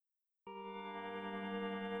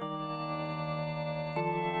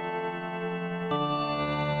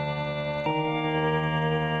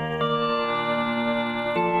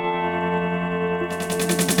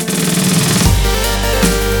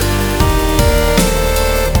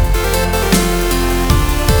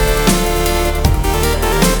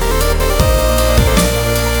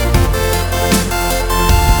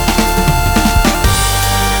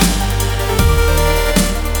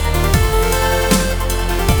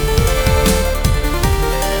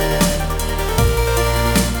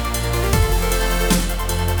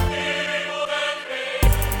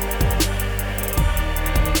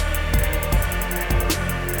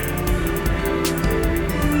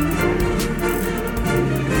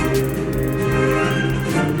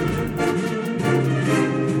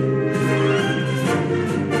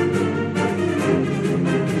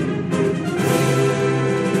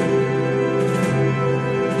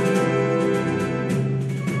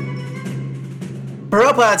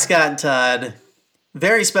Bro Scott and Todd.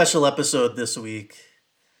 Very special episode this week.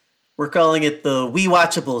 We're calling it the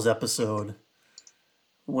We-Watchables episode,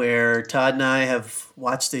 where Todd and I have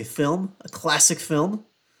watched a film, a classic film,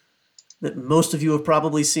 that most of you have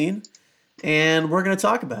probably seen, and we're going to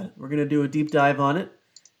talk about it. We're going to do a deep dive on it,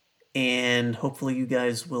 and hopefully you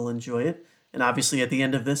guys will enjoy it. And obviously at the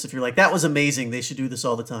end of this, if you're like, that was amazing, they should do this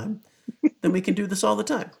all the time, then we can do this all the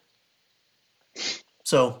time.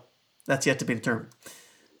 So that's yet to be determined.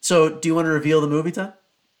 So do you want to reveal the movie, Todd?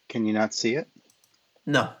 Can you not see it?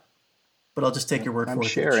 No, but I'll just take your word for it. I'm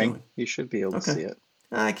sharing. You should be able to see it.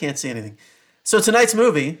 I can't see anything. So tonight's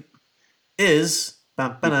movie is...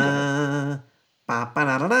 What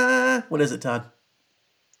is it, Todd?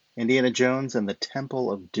 Indiana Jones and the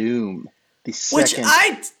Temple of Doom. The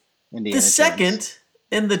second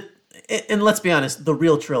and let's be honest, the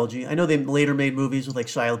real trilogy. I know they later made movies with like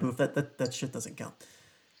Shia LaBeouf. That shit doesn't count.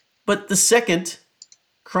 But the second,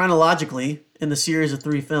 chronologically, in the series of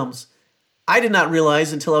 3 films, I did not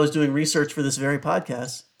realize until I was doing research for this very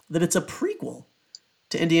podcast that it's a prequel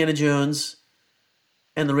to Indiana Jones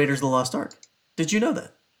and the Raiders of the Lost Ark. Did you know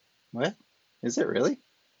that? What? Is it really?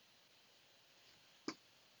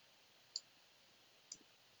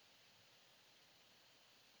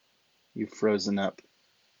 You've frozen up.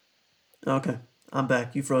 Okay, I'm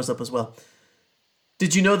back. You froze up as well.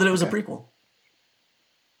 Did you know that it was a prequel?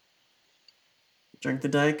 Drink the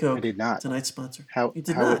Diet Coke. I did not. Tonight's sponsor. You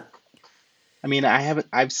did not? I mean,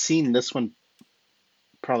 I've seen this one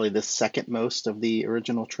probably the second most of the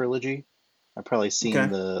original trilogy. I've probably seen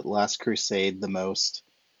The Last Crusade the most,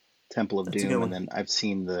 Temple of Doom, and then I've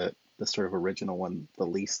seen the sort of original one the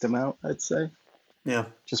least amount, I'd say. Yeah.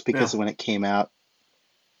 Just because when it came out,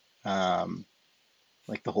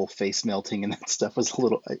 like the whole face melting and that stuff was a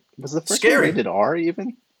little... Was the first scary. One rated R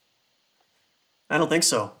even? I don't think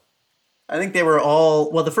so. I think they were all...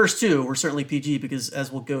 Well, the first 2 were certainly PG because,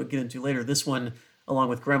 as we'll get into later, this one, along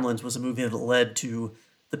with Gremlins, was a movie that led to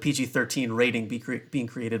the PG-13 rating being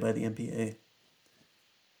created by the MPAA.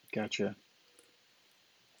 Gotcha.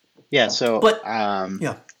 Yeah, so... But I'm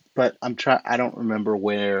trying... I don't remember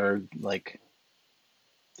where, like,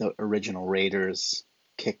 the original Raiders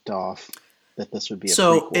kicked off that this would be a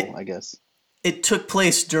prequel, I guess. It took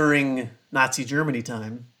place during Nazi Germany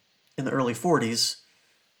time in the early 40s.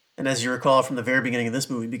 And as you recall from the very beginning of this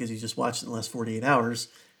movie, because you just watched it in the last 48 hours,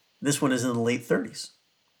 this one is in the late 30s.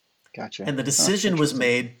 Gotcha. And the decision was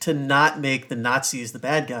made to not make the Nazis the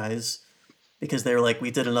bad guys because they were like,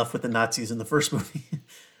 we did enough with the Nazis in the first movie.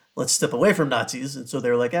 Let's step away from Nazis. And so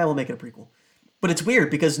they were like, we'll make it a prequel. But it's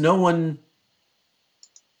weird because no one,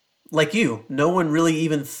 like you, no one really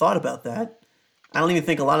even thought about that. I don't even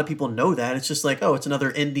think a lot of people know that. It's just like, it's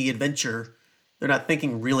another indie adventure. They're not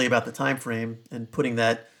thinking really about the time frame and putting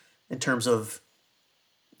that in terms of,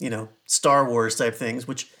 Star Wars type things,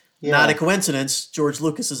 which not a coincidence. George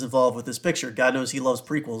Lucas is involved with this picture. God knows he loves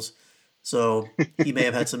prequels. So he may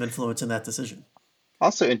have had some influence in that decision.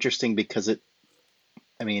 Also interesting because it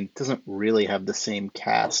doesn't really have the same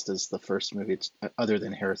cast as the first movie. It's, other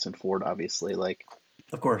than Harrison Ford, obviously. Like,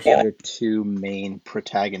 of course, the other 2 main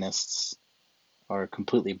protagonists are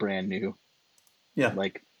completely brand new. Yeah.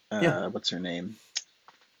 Like, what's her name?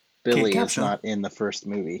 Billy is not in the first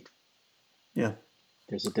movie. Yeah.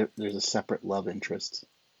 There's a separate love interest.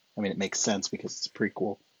 I mean, it makes sense because it's a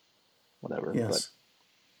prequel. Whatever. Yes.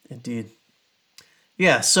 But. Indeed.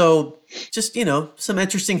 Yeah, so just, some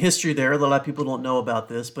interesting history there. A lot of people don't know about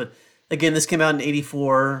this, but again, this came out in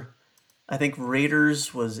 84. I think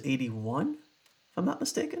Raiders was 81, if I'm not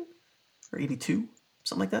mistaken, or 82,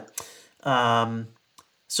 something like that.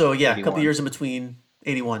 So yeah, 81. A couple years in between.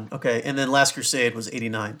 81, okay. And then Last Crusade was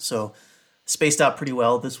 89, so spaced out pretty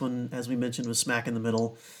well. This one, as we mentioned, was smack in the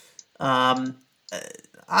middle.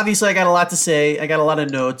 Obviously, I got a lot to say. I got a lot of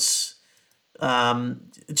notes.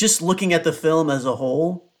 Just looking at the film as a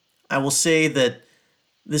whole, I will say that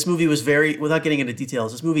this movie was without getting into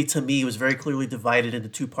details, this movie to me was very clearly divided into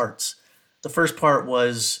 2 parts. The first part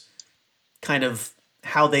was kind of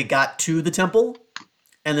how they got to the temple,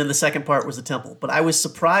 and then the second part was the temple. But I was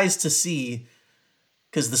surprised to see,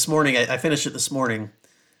 because this morning, I finished it this morning,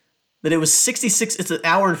 that it was 66, it's an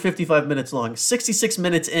hour and 55 minutes long, 66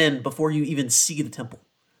 minutes in before you even see the temple.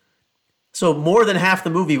 So more than half the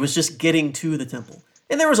movie was just getting to the temple.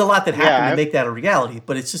 And there was a lot that happened to make that a reality,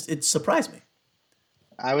 but it surprised me.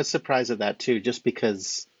 I was surprised at that too, just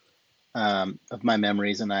because of my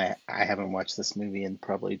memories, and I haven't watched this movie in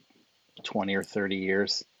probably 20 or 30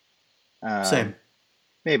 years. Same.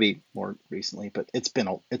 Maybe more recently, but it's been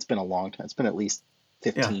a long time. It's been at least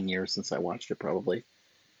 15 years since I watched it, probably.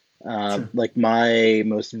 Sure. Like my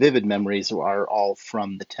most vivid memories are all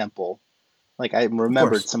from the temple. Like I Of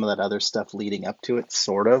remembered course. some of that other stuff leading up to it,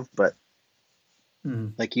 sort of, but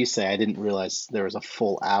Mm. like you say, I didn't realize there was a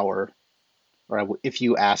full hour. Or if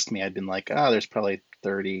you asked me, I'd been like, oh, there's probably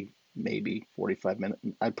 30, maybe 45 minutes.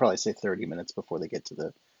 I'd probably say 30 minutes before they get to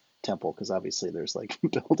the temple, because obviously there's like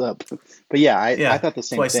build up. But yeah, I Yeah. thought the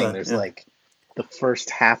same Twice thing. that. There's Yeah. like the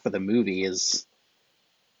first half of the movie is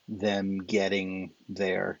them getting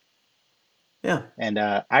there. Yeah. And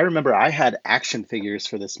I remember I had action figures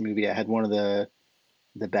for this movie. I had one of the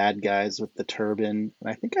bad guys with the turban, and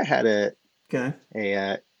I think I had Okay.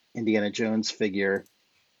 a Indiana Jones figure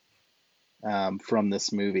from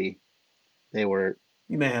this movie. They were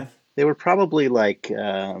You may have. they were probably like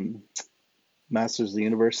Masters of the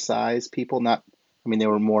Universe size people. Not, I mean, they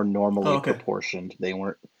were more Oh, normally okay. proportioned. They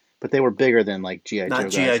weren't, but they were bigger than like GI Not Joe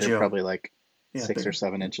GI guys. They were Joe. probably like Yeah. 6 or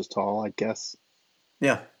 7 Bigger. inches tall, I guess.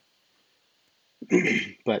 Yeah.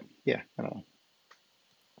 But yeah, I don't know.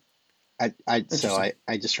 So Interesting.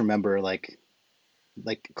 I just remember like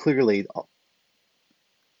clearly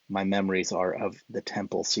my memories are of the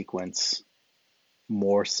temple sequence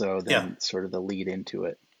more so Yeah. than sort of the lead into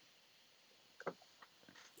it.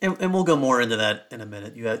 And we'll go more into that in a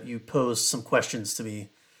minute. You posed some questions to me,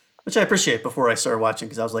 which I appreciate before I started watching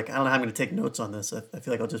because I was like, I don't know how I'm going to take notes on this. I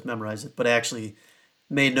feel like I'll just memorize it. But I actually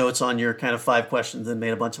made notes on your kind of 5 questions and made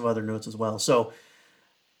a bunch of other notes as well. So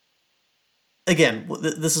again,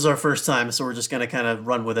 this is our first time, so we're just going to kind of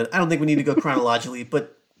run with it. I don't think we need to go chronologically,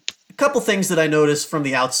 but a couple things that I noticed from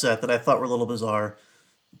the outset that I thought were a little bizarre.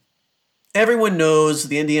 Everyone knows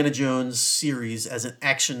the Indiana Jones series as an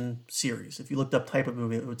action series. If you looked up type of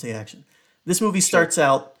movie, it would say action. This movie Sure. starts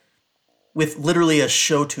out with literally a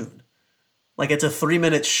show tune. Like it's a 3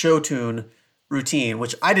 minute show tune routine,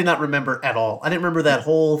 which I did not remember at all. I didn't remember that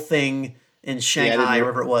whole thing in Yeah, I didn't. Shanghai or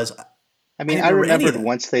wherever it was. I I mean, didn't I remember any of remembered that.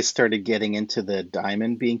 once they started getting into the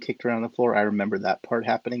diamond being kicked around the floor. I remember that part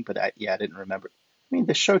happening, but yeah, I didn't remember. I mean,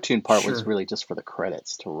 the show tune part was Sure. really just for the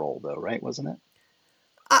credits to roll, though, right? Wasn't it?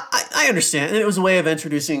 I understand. And it was a way of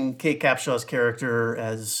introducing Kate Capshaw's character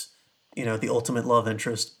as, the ultimate love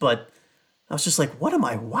interest. But I was just like, what am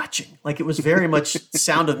I watching? Like it was very much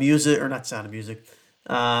Sound of Music, or not Sound of Music.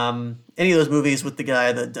 Any of those movies with the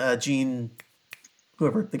guy that, Gene,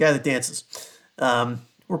 whoever, the guy that dances.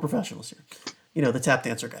 We're professionals here. The tap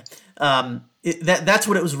dancer guy. That's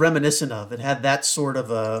what it was reminiscent of. It had that sort of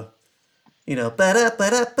a, Gene that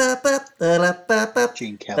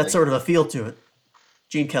Kelly. sort of a feel to it.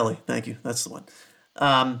 Gene Kelly, thank you. That's the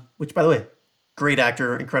one. Which, by the way, great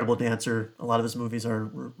actor, incredible dancer. A lot of his movies are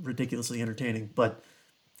ridiculously entertaining. But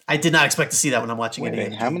I did not expect to see that when I'm watching Wait,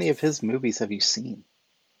 Indiana how Jones. many of his movies have you seen?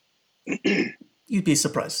 You'd be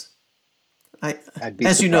surprised. I, I'd be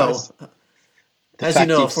as you know, surprised. The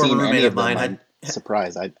fact a you've former seen any roommate of of them, mine I'm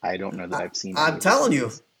surprised. I don't know that I've seen any I'm of his telling you,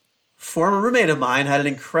 movies. former roommate of mine had an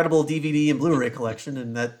incredible DVD and Blu-ray collection,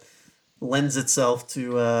 and that lends itself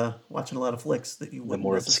to watching a lot of flicks that you The wouldn't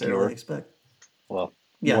more necessarily obscure, expect. well,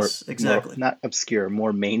 Yes, more exactly. not obscure,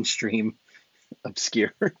 more mainstream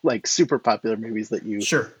obscure, like super popular movies that you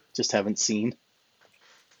Sure, just haven't seen,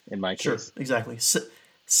 in my sure, case. exactly.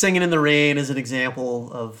 Singing in the Rain is an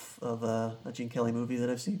example of a Gene Kelly movie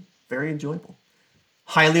that I've seen. Very enjoyable.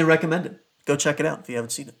 Highly recommended. Go check it out if you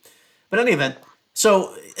haven't seen it. But in any event,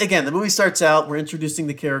 so again, the movie starts out. We're introducing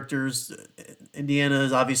the characters. Indiana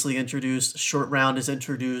is obviously introduced. Short Round is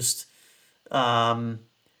introduced, and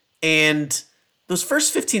those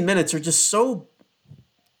first 15 minutes are just so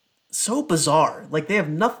bizarre. Like they have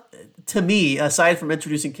nothing to me aside from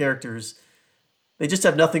introducing characters. They just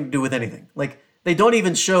have nothing to do with anything. Like they don't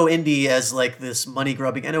even show Indy as like this money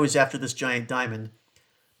grubbing. I know he's after this giant diamond,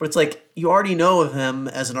 but it's like you already know of him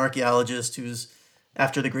as an archaeologist who's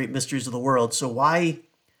after the great mysteries of the world. So why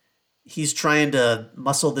he's trying to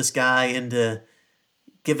muscle this guy into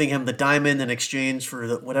giving him the diamond in exchange for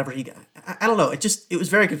whatever he got? I don't know. It was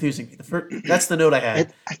very confusing to me. That's the note I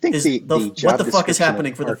had. I think Is the what job the fuck is description of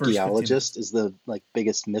happening for the first 15 minutes? archaeologist is the like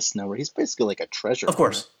biggest misnomer. He's basically like a treasure Of hunter.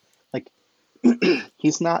 course, Like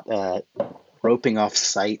he's not roping off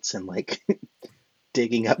sites and like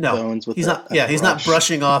digging up no, bones with he's not. a Yeah, he's not brush.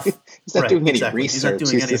 brushing off. He's not Right, doing any exactly. He's not research.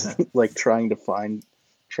 doing He's any of just that. like trying to find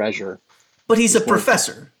treasure. But he's a He's more,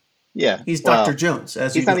 professor. yeah. He's Dr. Well, Jones,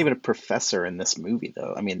 as he's you not know. even a professor in this movie,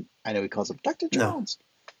 though. I mean, I know he calls him Dr. No, Jones,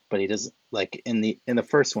 but he doesn't like in the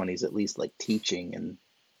first one. He's at least like teaching, and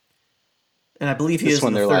and I believe he this is in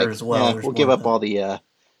one the they're third like, as well. yeah, There's we'll more give of up that. all the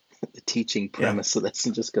teaching Yeah, premise of this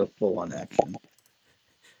and just go full on action.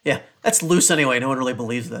 yeah. That's loose anyway. No one really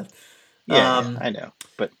believes that. Yeah, yeah, I know,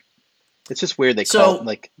 but it's just weird they call So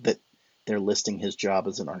like that. they're listing his job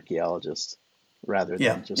as an archaeologist rather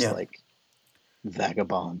Yeah, than just yeah. like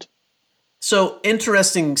vagabond. So,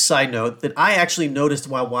 interesting side note that I actually noticed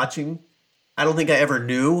while watching. I don't think I ever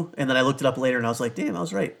knew, and then I looked it up later, and I was like, "Damn, I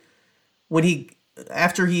was right." When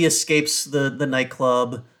after he escapes the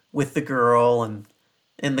nightclub with the girl and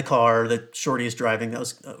in the car that Shorty is driving, that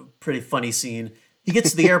was a pretty funny scene. He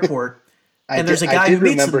gets to the airport, and there's a I guy who did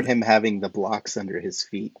meets remember him. him having the blocks under his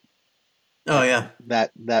feet. Oh yeah,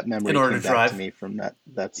 That in memory order came to back to drive. me from that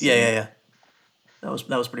Yeah, yeah, scene. yeah.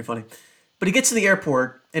 That was pretty funny. But he gets to the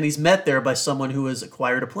airport, and he's met there by someone who has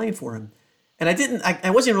acquired a plane for him. And I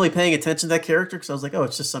wasn't really paying attention to that character because I was like, oh,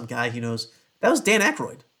 it's just some guy he knows. That was Dan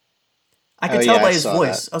Aykroyd. I Oh could tell yeah, I by his saw that.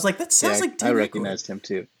 voice. I was like, that sounds Yeah, like I Dan Aykroyd. recognized him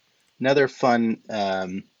too. Another fun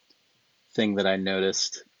thing that I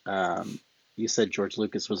noticed. You said George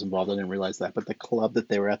Lucas was involved. I didn't realize that, but the club that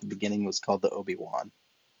they were at the beginning was called the Obi-Wan.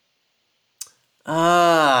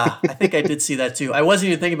 Ah, I think I did see that too. I wasn't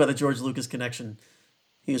even thinking about the George Lucas connection.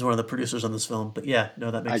 He was one of the producers on this film. But yeah,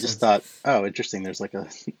 no, that I makes just sense. thought, oh, interesting. There's like a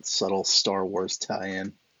subtle Star Wars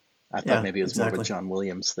tie-in. I thought Yeah, maybe it was more of a exactly. John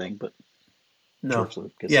Williams thing, but No. George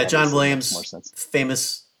Lucas Yeah, John obviously makes more Williams,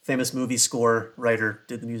 sense. famous movie score writer,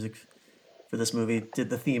 did the music for this movie, did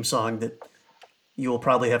the theme song that you will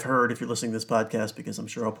probably have heard if you're listening to this podcast because I'm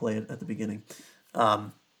sure I'll play it at the beginning.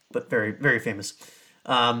 But very, very famous.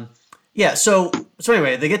 Um, yeah, so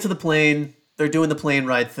anyway, they get to the plane, they're doing the plane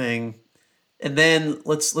ride thing, and then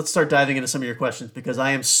let's start diving into some of your questions because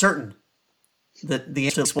I am certain that the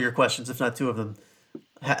answer to your questions, if not two of them,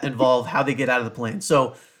 involve how they get out of the plane.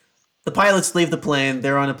 So the pilots leave the plane.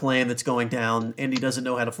 They're on a plane that's going down. Andy doesn't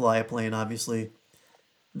know how to fly a plane, obviously.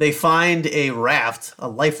 They find a raft, a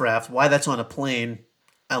life raft. Why that's on a plane,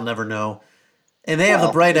 I'll never know. And they have the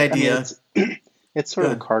Well, bright I mean, idea. it's sort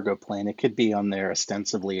of a Good. cargo plane. It could be on there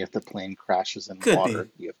ostensibly if the plane crashes in Could be. water,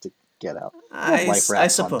 you have to get out. They have life I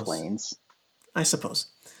rafts on suppose. planes. I suppose.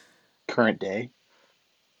 Current day.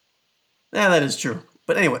 Yeah, that is true.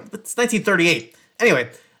 But anyway, it's 1938. Anyway,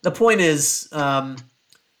 the point is,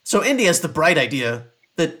 so Indy has the bright idea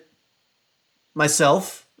that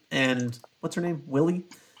myself and what's her name, Willie,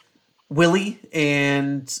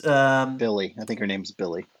 and Billy. I think her name's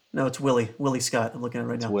Billy. no, it's Willie Scott. I'm looking at it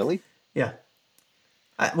right It's now. Willie? Yeah,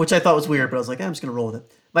 which I thought was weird, but I was like, I'm just gonna roll with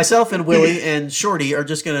it. Myself and Willie and Shorty are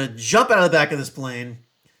just gonna jump out of the back of this plane.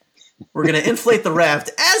 We're gonna inflate the raft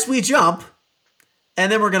as we jump,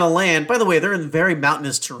 and then we're gonna land. By the way, they're in very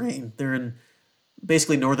mountainous terrain. They're in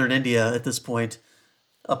basically northern India at this point,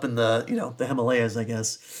 up in the Himalayas, I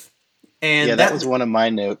guess. Yeah, And that was one of my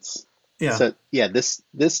notes. yeah, So yeah,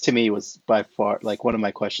 this to me was by far like one of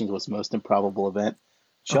my questions was most improbable event.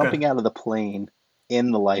 okay, Jumping out of the plane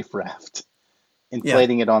in the life raft, yeah,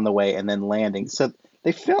 inflating it on the way, and then landing. So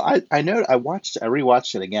they film. I know. I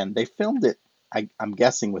rewatched it again. They filmed it. I'm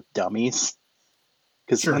guessing with dummies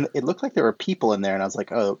because sure, it looked like there were people in there, and I was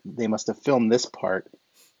like, oh, they must have filmed this part,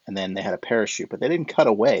 and then they had a parachute, but they didn't cut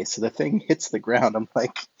away, so the thing hits the ground. I'm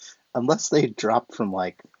like, unless they dropped from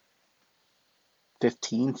like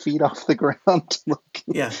 15 feet off the ground, like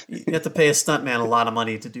yeah. You have to pay a stuntman a lot of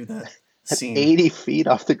money to do that at scene. 80 feet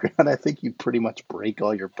off the ground, I think you pretty much break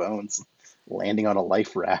all your bones landing on a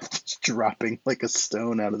life raft, just dropping like a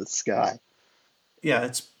stone out of the sky. Yeah,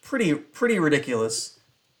 it's pretty ridiculous,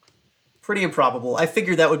 pretty improbable. I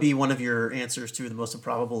figured that would be one of your answers to the most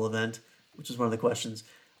improbable event, which is one of the questions.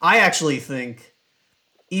 I actually think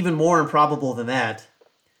even more improbable than that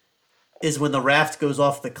is when the raft goes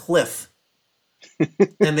off the cliff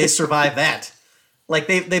and they survive that. Like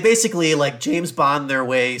they basically like James Bond their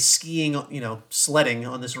way skiing, sledding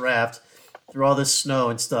on this raft through all this snow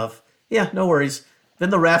and stuff. Yeah, no worries.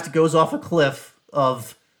 Then the raft goes off a cliff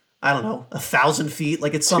of I don't know 1,000 feet,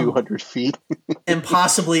 like it's some 200 feet.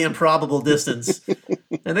 impossibly improbable distance,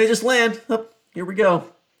 and they just land. Oh, here we go.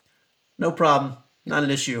 No problem. Not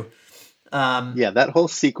an issue. Yeah, that whole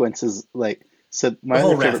sequence is like, so The my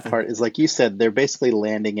whole other raft favorite thing. part is like you said, they're basically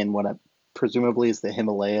landing in what presumably is the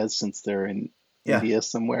Himalayas since they're in Yeah, India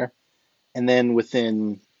somewhere. And then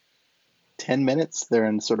within 10 minutes, they're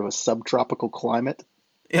in sort of a subtropical climate.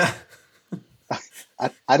 yeah.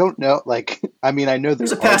 I don't know, like, I mean, I know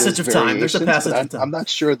There's a there are passage those of time. There's a variations, but passage of I'm time. not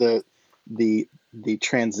sure the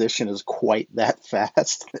transition is quite that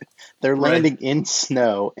fast. They're Right. landing in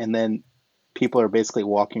snow, and then people are basically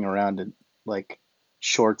walking around in like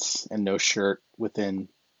shorts and no shirt within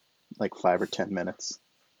like 5 or 10 minutes.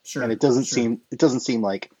 And Sure. Sure. it doesn't seem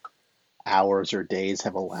like hours or days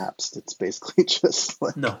have elapsed. It's basically just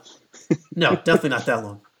like No. No. Definitely not that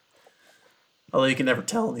long. Although you can never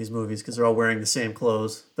tell in these movies because they're all wearing the same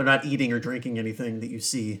clothes. They're not eating or drinking anything that you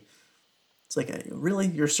see. It's like, really,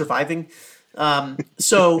 you're surviving.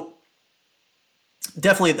 So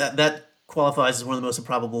definitely that qualifies as one of the most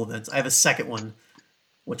improbable events. I have a second one,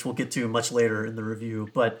 which we'll get to much later in the review.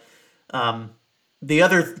 But the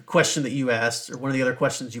other question that you asked, or one of the other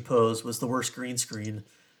questions you posed, was the worst green screen.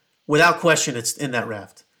 Without question, it's in that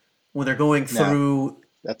raft when they're going No, through.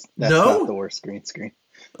 that's not the No, worst green screen.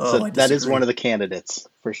 oh, So I that is one disagree. of the candidates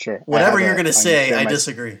for sure. Whatever you're going to I'm going to say, share I my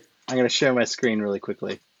disagree. I'm going to share my screen really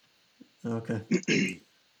quickly. Okay.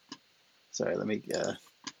 Sorry, let me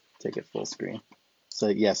take it full screen. So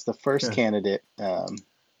yes, the first Okay. candidate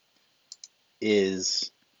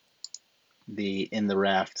is the in the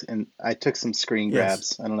raft, and I took some screen Yes,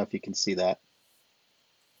 grabs. I don't know if you can see that.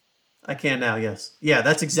 I can now. Yes. Yeah,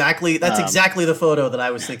 that's Um, exactly the photo that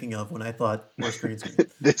I was thinking of when I thought worst green screen.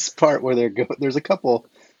 this part where there's a couple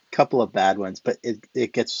of bad ones, but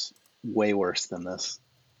it gets way worse than this.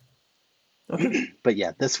 Okay. But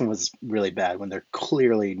yeah, this one was really bad when they're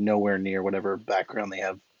clearly nowhere near whatever background they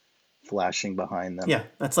have flashing behind them. Yeah,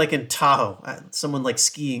 that's like in Tahoe. Someone like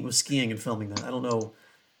skiing and filming that. I don't know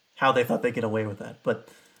how they thought they'd get away with that, but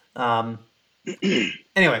um,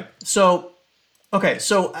 anyway. So okay,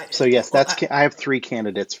 so So yes, I have three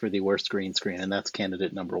candidates for the worst green screen, and that's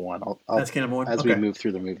candidate number one. I'll that's kind of one. as we Okay. move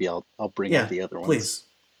through the movie, I'll bring up Yeah, the other ones. please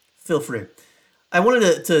feel free. I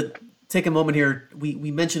wanted to take a moment here.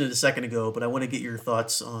 We mentioned it a second ago, but I want to get your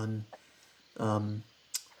thoughts on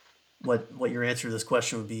what your answer to this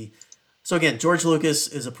question would be. So again, George Lucas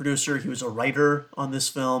is a producer. He was a writer on this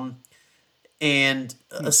film, and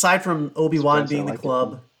aside from Obi-Wan Surprised I being the like it.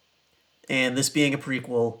 club and this being a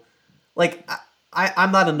prequel, like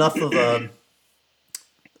I'm not enough of a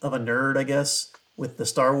nerd, I guess, with the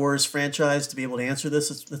Star Wars franchise to be able to answer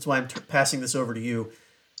this. That's why I'm passing this over to you.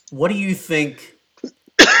 What do you think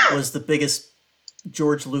was the biggest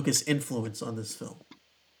George Lucas influence on this film?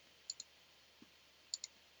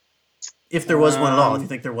 If there was one at all, if you Um,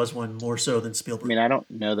 think there was one more so than I Spielberg. mean, I don't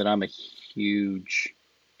know that I'm a huge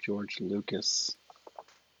George Lucas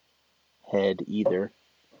head either.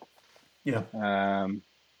 Yeah,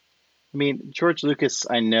 I mean, George Lucas,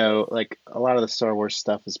 I know like a lot of the Star Wars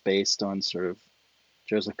stuff is based on sort of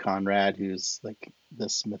Joseph Conrad, who's like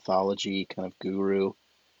this mythology kind of guru.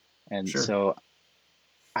 And sure. so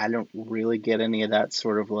I don't really get any of that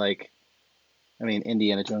sort of like, I mean,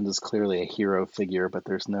 Indiana Jones is clearly a hero figure, but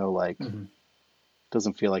there's no like, Hmm.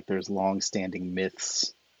 doesn't feel like there's long-standing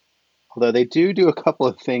myths. Although they do a couple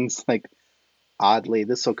of things like oddly,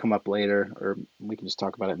 this will come up later, or we can just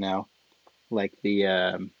talk about it now. Like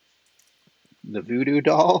the voodoo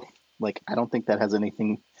doll. Like I don't think that has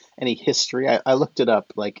any history. I looked it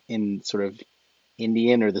up like in sort of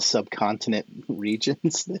Indian or the subcontinent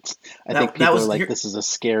regions. That's I think That people are was like, here. this is a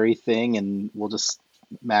scary thing, and we'll just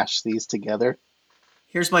mash these together.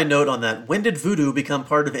 Here's my note on that. When did voodoo become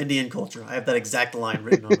part of Indian culture? I have that exact line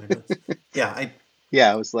written on my notes. Yeah,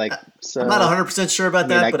 Yeah, I was like, I'm not so 100% sure I about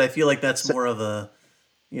mean, that, I but I feel like that's so, more of a,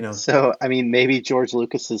 you know, so I mean, maybe George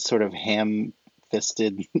Lucas's sort of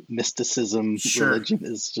ham-fisted mysticism sure, religion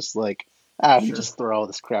is just like, we sure. just throw all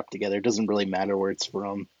this crap together. It doesn't really matter where it's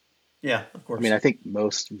from. Yeah, of I mean, course. I think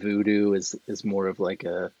most voodoo is more of like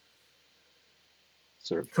a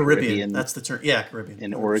sort of Caribbean. Caribbean That's the term. Yeah, Caribbean.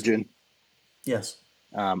 in 100%. origin. Yes.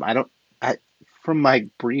 I don't, I from my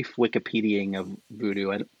brief Wikipediaing of voodoo,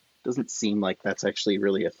 it doesn't seem like that's actually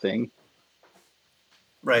really a thing. I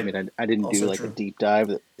Right. mean, I didn't do Also like a true. deep dive.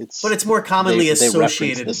 But It's it's more commonly they reference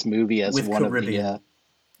associated this movie as with one of the Caribbean.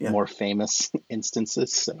 Yeah. more famous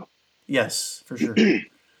instances. So Yes, for sure.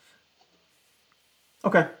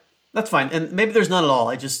 Okay. That's fine. And maybe there's none at all.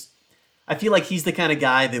 I feel like he's the kind of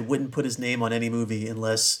guy that wouldn't put his name on any movie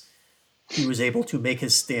unless he was able to make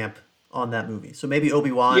his stamp on that movie. So maybe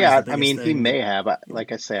Obi-Wan is the yeah, I biggest mean, he thing, may but have. yeah.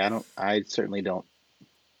 Like I say, I certainly don't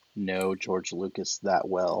know George Lucas that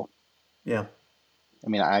well. Yeah. I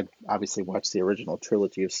mean, I obviously watched the original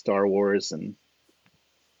trilogy of Star Wars and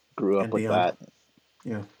grew up And with beyond. that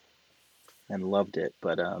Yeah. and loved it.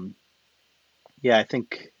 But yeah, I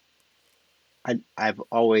think I've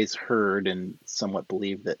always heard and somewhat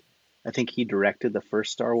believed that I think he directed the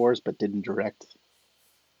first Star Wars, but didn't direct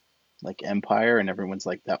like Empire, and everyone's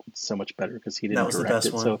like that was so much better because he That didn't was the direct best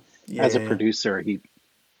it. one. So Yeah, as a yeah, yeah. producer, he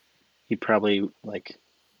probably like,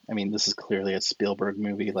 I mean, this is clearly a Spielberg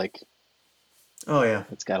movie. Like Oh yeah.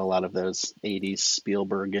 it's got a lot of those '80s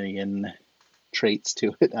Spielbergian traits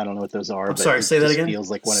to it. I don't know what those are, I'm but sorry, it say that just again. feels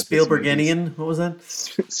like one of his movies. Spielbergian. What was that?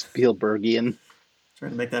 Spielbergian.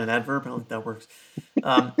 Trying to make that an adverb. I don't think that works.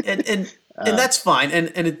 And Um, that's fine.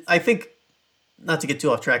 I think not to get too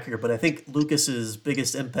off track here, but I think Lucas's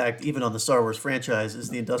biggest impact, even on the Star Wars franchise, is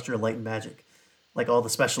the Industrial Light and Magic. like all the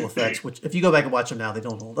special effects, which if you go back and watch them now, they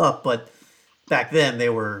don't hold up, but back then they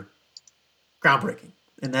were groundbreaking.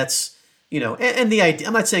 And that's, and the idea,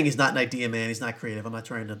 I'm not saying he's not an idea man, he's not creative. I'm not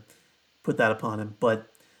trying to put that upon him, but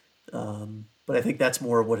I think that's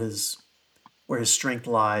more what where his strength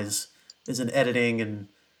lies is in editing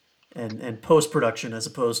and post production as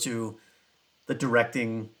opposed to the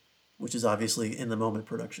directing, which is obviously in the moment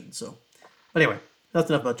production. So, but anyway, that's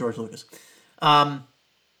enough about George Lucas.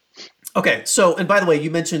 Okay, so and by the way,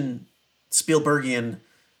 you mentioned Spielbergian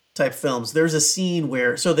type films. There's a scene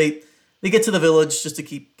where they get to the village just to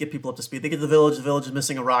get people up to speed. They get to the village. The village is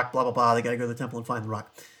missing a rock. Blah blah blah. They got to go to the temple and find the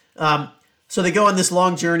rock. So they go on this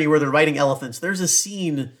long journey where they're riding elephants. There's a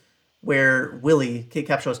scene where Willie, Kate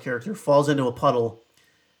Capshaw's character, falls into a puddle,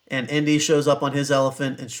 and Indy shows up on his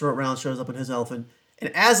elephant, and Short Round shows up on his elephant.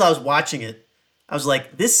 And as I was watching it, I was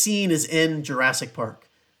like, this scene is in Jurassic Park.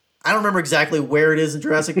 I don't remember exactly where it is in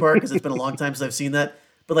Jurassic Park because it's been a long time since I've seen that.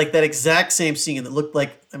 But like that exact same scene that looked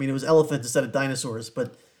like, I mean, it was elephants instead of dinosaurs,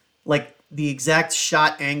 but like the exact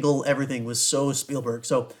shot angle, everything was so Spielberg.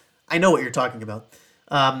 So I know what you're talking about.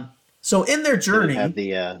 So in their journey, Did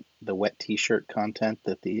it have the wet T-shirt content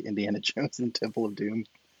that the Indiana Jones and Temple of Doom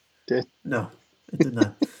did? No, it did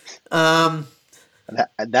not.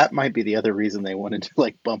 That might be the other reason they wanted to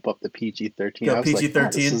like bump up the PG-13. Go I was PG-13. like, oh,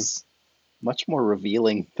 this is much more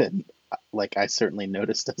revealing than like I certainly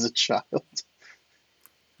noticed as a child.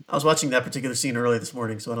 I was watching that particular scene early this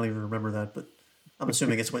morning, so I don't even remember that, but I'm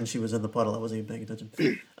assuming it's when she was in the puddle. I wasn't even paying attention.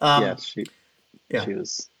 She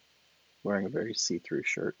was wearing a very see-through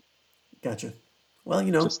shirt. Gotcha. Well,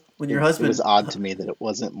 when your husband... It was odd to me that it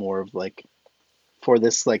wasn't more of like, for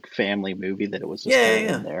this like family movie, that it was just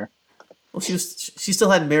in there. Well, she still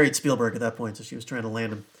hadn't married Spielberg at that point, so she was trying to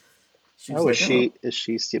land him. Is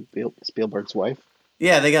she Spielberg's wife?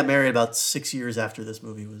 Yeah, they got married about 6 years after this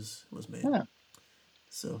movie was made. Yeah.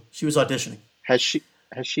 So she was auditioning. Has she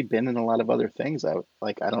been in a lot of other things? I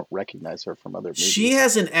don't recognize her from other movies. She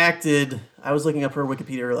hasn't acted. I was looking up her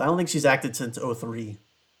Wikipedia earlier. I don't think she's acted since 2003.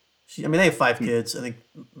 They have 5 kids. I think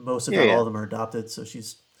most of them, all of them are adopted. So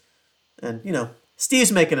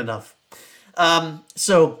Steve's making enough.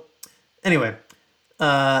 So anyway,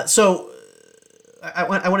 I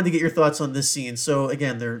wanted to get your thoughts on this scene. So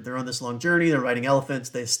again, they're on this long journey. They're riding elephants.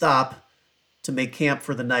 They stop to make camp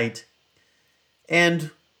for the night.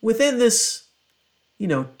 And within this,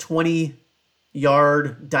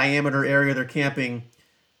 20-yard diameter area they're camping,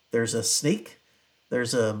 there's a snake,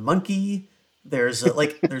 there's a monkey, there's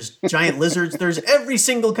giant lizards, there's every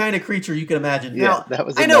single kind of creature you can imagine. Yeah, now,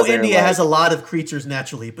 I know India has a lot of creatures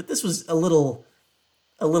naturally, but this was a little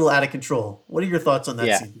out of control. What are your thoughts on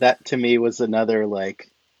that scene? That to me was another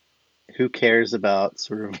like, who cares about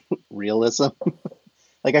sort of realism?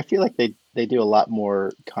 Like I feel like they do a lot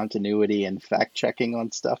more continuity and fact checking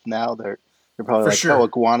on stuff now. They're probably oh,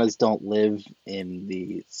 iguanas don't live in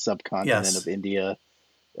the subcontinent of India.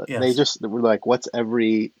 Yes. They were like, what's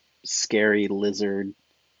every scary lizard,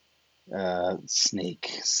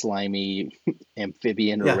 snake, slimy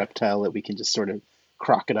amphibian or reptile that we can just sort of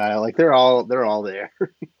crocodile? Like they're all there.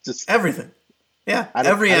 Just everything. Yeah,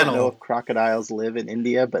 every animal. I don't know if crocodiles live in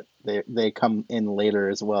India, but they come in later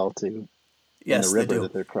as well too. In the river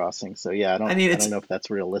that they're crossing. So I don't know if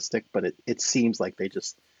that's realistic, but it seems like they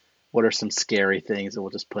just, what are some scary things, and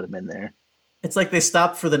we'll just put them in there. It's like they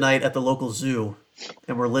stopped for the night at the local zoo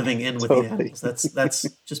and we're living in with the animals. That's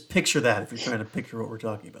just picture that if you're trying to picture what we're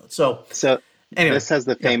talking about. So anyway, this has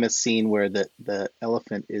the famous scene where the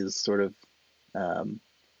elephant is sort of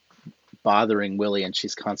bothering Willie, and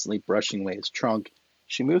she's constantly brushing away his trunk.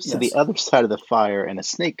 She moves to the other side of the fire, and a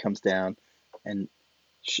snake comes down, and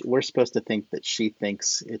we're supposed to think that she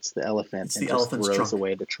thinks it's the elephant and just throws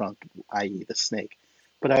away the trunk, i.e. the snake.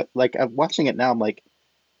 But I'm watching it now, I'm like,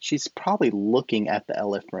 she's probably looking at the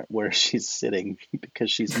elephant where she's sitting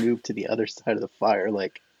because she's moved to the other side of the fire.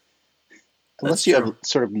 Like, unless you have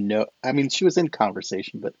sort of no, I mean, she was in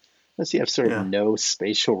conversation, but unless you have sort of no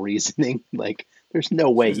spatial reasoning, like, there's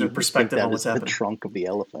no way you think that is the trunk of the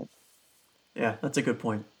elephant. Yeah, that's a good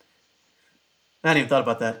point. I hadn't even thought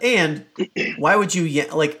about that. And why would you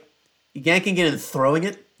yanking it and throwing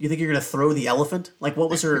it? You think you're going to throw the elephant? Like, what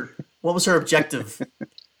was her objective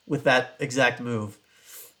with that exact move?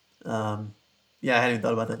 I hadn't even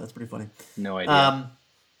thought about that. That's pretty funny. No idea.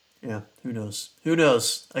 Who knows? Who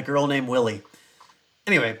knows? A girl named Willie.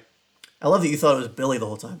 Anyway, I love that you thought it was Billy the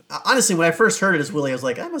whole time. Honestly, when I first heard it as Willie, I was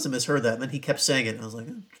like, I must have misheard that. And then he kept saying it, and I was like,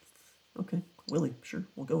 okay, Willie, sure,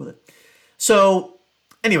 we'll go with it. So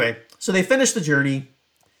anyway, they finish the journey,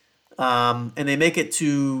 and they make it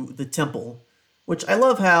to the temple, which I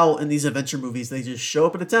love how in these adventure movies they just show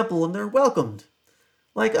up at a temple and they're welcomed.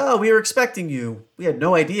 Like, oh, we were expecting you. We had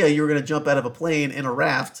no idea you were going to jump out of a plane in a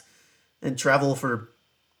raft and travel for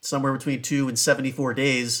somewhere between 2 and 74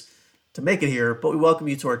 days to make it here, but we welcome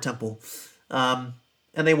you to our temple. Um,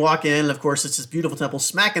 and they walk in, and of course, it's this beautiful temple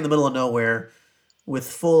smack in the middle of nowhere with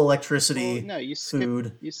full Well, electricity, no,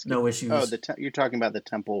 food, you no skipped. Oh, issues. you're talking about the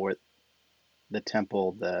temple where the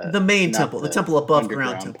temple, the The main not temple, the the temple above ground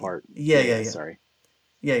underground temple. part. Yeah, Yeah, yeah, yeah, yeah. sorry.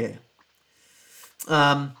 Yeah, yeah,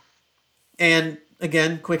 yeah. And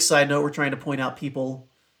again, quick side note, we're trying to point out people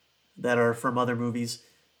that are from other movies.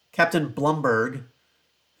 Captain Blumberg,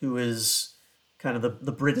 who is kind of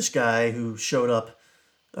the British guy who showed up,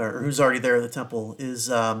 or who's already there at the temple, is,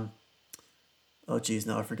 oh geez,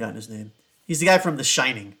 now I've forgotten his name. He's the guy from The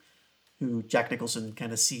Shining, who Jack Nicholson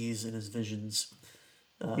kind of sees in his visions,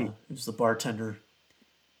 Hmm. who's the bartender.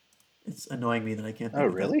 It's annoying me that I can't Oh, think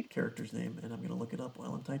of that really? character's name, and I'm going to look it up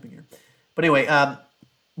while I'm typing here. But anyway,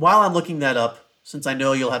 while I'm looking that up, since I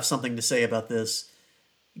know you'll have something to say about this,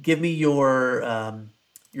 give me your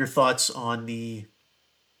thoughts on the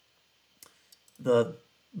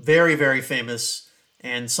very very famous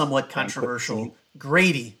and somewhat Banquet scene. controversial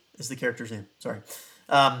Grady is the character's name. Sorry,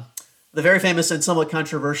 um, the very famous and somewhat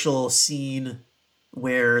controversial scene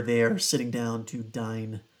where they are sitting down to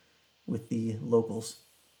dine with the locals.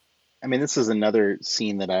 I mean, this is another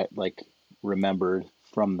scene that I like remembered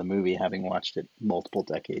from the movie, having watched it multiple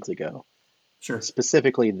decades ago. Sure.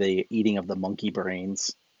 Specifically, the eating of the monkey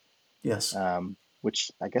brains, Yes.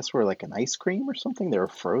 which I guess were like an ice cream or something. They were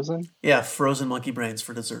frozen. Yeah. Frozen monkey brains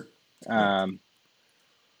for dessert. Correct. Um,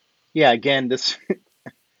 yeah, again, this,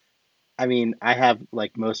 I mean, I have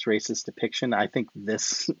like most racist depiction. I think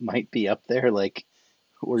this might be up there. Like,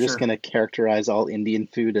 we're just Sure. gonna characterize all Indian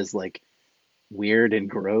food as like weird and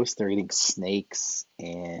gross. They're eating snakes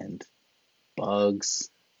and bugs.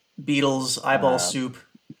 Beetles, eyeball Uh, soup,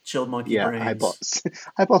 chilled monkey yeah, brains. eyeballs.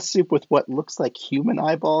 Eyeball soup with what looks like human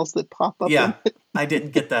eyeballs that pop up in Yeah, it. I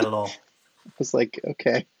didn't get that at all. I was like,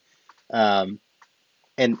 okay. Um,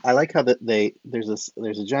 and I like how that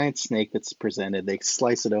there's a giant snake that's presented. They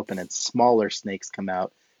slice it open and smaller snakes come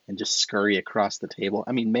out and just scurry across the table.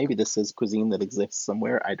 I mean, maybe this is cuisine that exists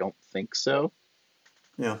somewhere. I don't think so.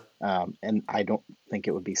 Yeah. And I don't think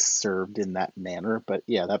it would be served in that manner. But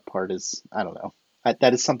yeah, that part is, I don't know.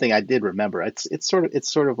 That is something I did remember. It's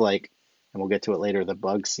sort of like, and we'll get to it later, the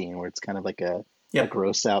bug scene where it's kind of like a Yep.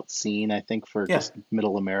 gross out scene, I think, for Yeah. just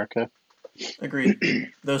middle America. Agreed.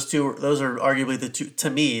 Those are arguably the two, to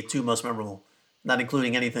me, two most memorable, not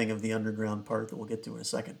including anything of the underground part that we'll get to in a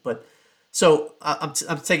second. But so I'm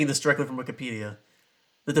taking this directly from Wikipedia.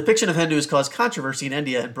 The depiction of Hindu has caused controversy in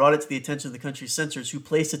India and brought it to the attention of the country's censors, who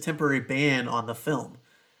placed a temporary ban on the film.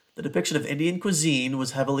 The depiction of Indian cuisine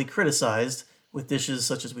was heavily criticized, with dishes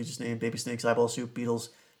such as we just named baby snakes, eyeball soup, beetles,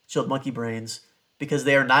 chilled monkey brains, because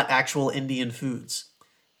they are not actual Indian foods.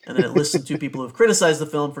 And then it lists some two people who have criticized the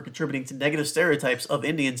film for contributing to negative stereotypes of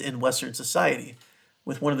Indians in Western society,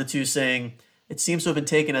 with one of the two saying, "It seems to have been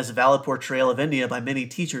taken as a valid portrayal of India by many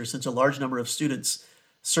teachers, since a large number of students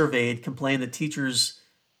surveyed complained the teachers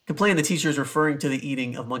referring to the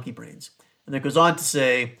eating of monkey brains." And it goes on to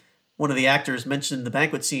say, one of the actors mentioned the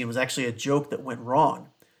banquet scene was actually a joke that went wrong.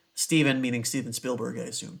 Steven, meaning Steven Spielberg, I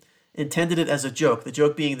assume, intended it as a joke. The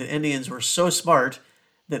joke being that Indians were so smart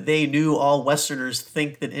that they knew all Westerners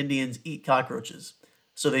think that Indians eat cockroaches.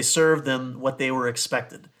 So they served them what they were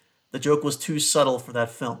expected. The joke was too subtle for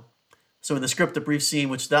that film. So in the script, a brief scene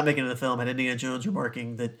which did not make it into the film had Indiana Jones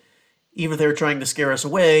remarking that even if they were trying to scare us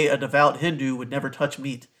away, a devout Hindu would never touch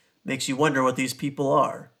meat. Makes you wonder what these people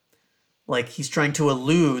are. Like he's trying to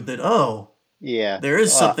allude that, oh, Yeah. there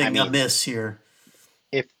is Well, I something mean, amiss here.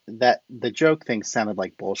 if that the joke thing sounded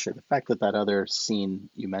like bullshit, the fact that that other scene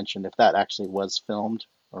you mentioned, if that actually was filmed,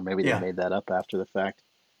 or maybe they Yeah, made that up after the fact,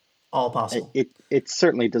 all possible. it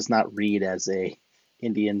certainly does not read as a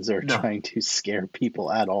Indians are No, trying to scare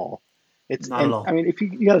people at all. It's not at and I all. mean, if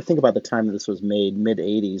you got to think about the time that this was made, mid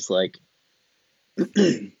 80s, like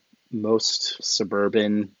most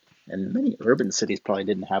suburban and many urban cities probably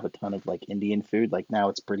didn't have a ton of like Indian food. Like now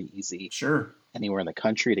it's pretty easy Sure. anywhere in the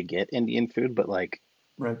country to get Indian food, but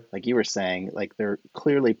Right. like you were saying, like they're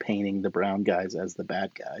clearly painting the brown guys as the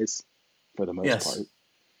bad guys for the most Yes. part.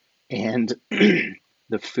 And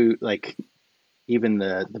the food, like even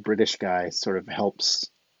the British guy sort of helps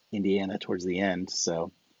Indiana towards the end.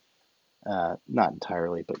 So not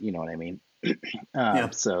entirely, but you know what I mean.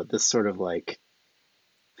 Yeah. So this sort of like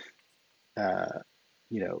uh,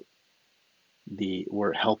 you know the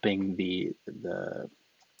we're helping the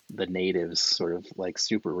natives sort of like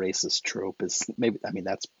super racist trope is maybe, I mean,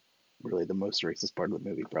 that's really the most racist part of the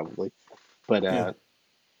movie probably. But Yeah.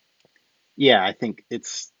 Yeah, I think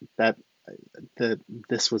it's that the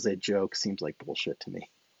this was a joke seems like bullshit to me.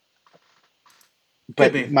 Could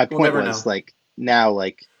But be. my We'll point never was know.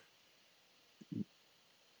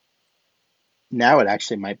 now it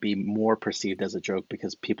actually might be more perceived as a joke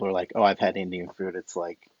because people are like, "Oh, I've had Indian food. It's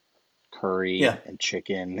like Yeah. curry and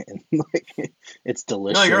chicken and like it's No,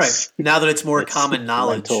 you're right. delicious. Now that it's more It's common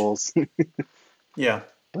knowledge, lentils." yeah,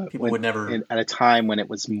 But people would never. at a time when it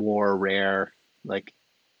was more rare, like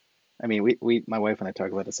I mean, my wife and I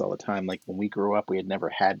talk about this all the time. Like when we grew up, we had never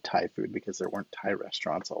had Thai food because there weren't Thai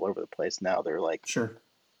restaurants all over the place. Now they're like, Sure,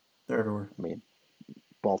 they're everywhere. I mean,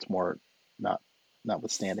 Baltimore, not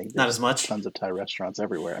notwithstanding, Not there's as much. tons of Thai restaurants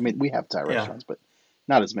everywhere. I mean, we have Thai Yeah, restaurants, but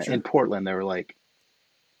not as many. In sure. Portland, there were like,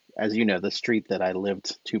 as you know, the street that I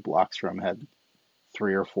lived 2 blocks from had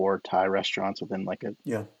 3 or 4 Thai restaurants within like a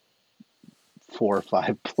Yeah, 4 or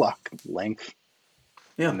 5 block length,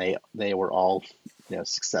 yeah. and they were all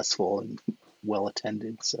successful and well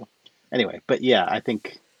attended. So anyway, but yeah, I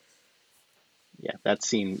think that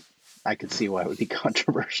scene, I could see why it would be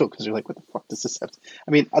controversial because you're like, what the fuck does this have?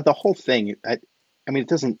 I mean, the whole thing. I mean, it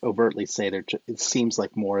doesn't overtly say it seems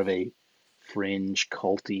like more of a fringe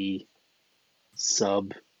culty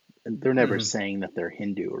sub. They're never Hmm. saying that they're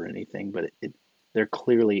Hindu or anything, but they're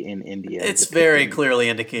clearly in India It's very depicting clearly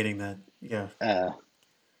indicating that. Yeah, uh,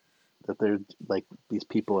 that they're like these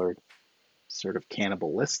people are sort of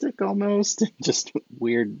cannibalistic almost, just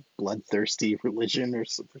weird bloodthirsty religion or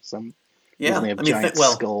for some reason yeah. they have I mean, giant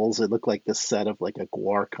well, skulls. It looked like the set of like a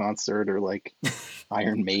Gwar concert or like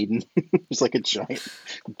Iron Maiden. There's like a giant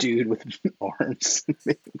dude with arms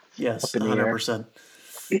up yes, in the air. 100%.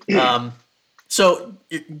 Um, so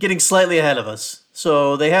you're getting slightly ahead of us.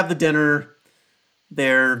 So they have the dinner.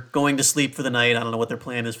 They're going to sleep for the night. I don't know what their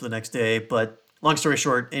plan is for the next day, but long story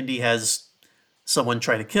short, Indy has someone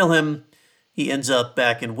try to kill him. He ends up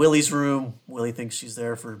back in Willie's room. Willie thinks he's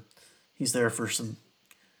there for some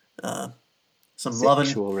loving.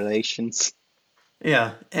 Sexual relations. Yeah,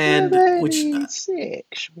 Are and there which any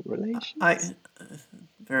sexual I relations?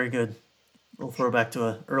 very good. A little throwback to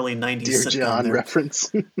a early '90s Dear sitcom John there,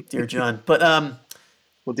 reference. Dear John. But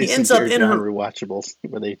We'll do he some ends up Dear in John her. rewatchables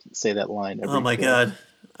where they say that line Oh every my kill. god,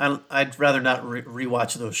 I'd rather not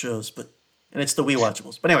rewatch those shows, but and it's the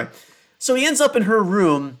We-Watchables. But anyway, so he ends up in her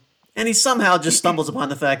room, and he somehow just stumbles upon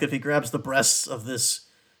the fact that if he grabs the breasts of this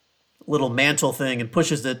little mantle thing and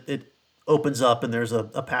pushes it, it opens up, and there's a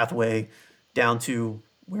pathway down to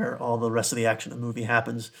where all the rest of the action of the movie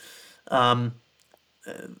happens.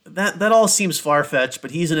 That all seems far fetched,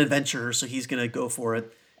 but he's an adventurer, so he's gonna go for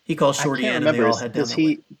it. He calls I Shorty can't in, and they remember. all head down Does that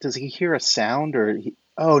way. he hear a sound or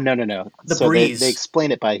oh no. The So they breeze.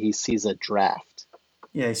 explain it by he sees a draft.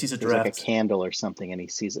 Yeah, he sees a There's like a draft. candle or something and he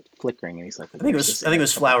sees it flickering and he's like, I think it where's was. this I think it air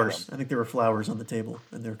was coming flowers. from? I think there were flowers on the table,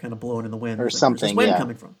 and they're kind of blowing in the wind. Or He's like, "Where's this something, wind yeah.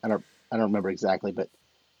 coming from?" I don't remember exactly, but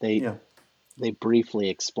they Yeah, they briefly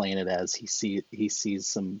explain it as he sees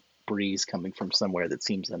some breeze coming from somewhere that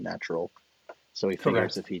seems unnatural. So he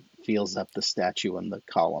figures correct. if he feels up the statue in the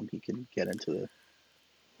column, he can get into the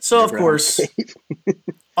So of underground course, cave.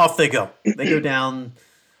 off they go. They go down,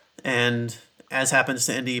 and as happens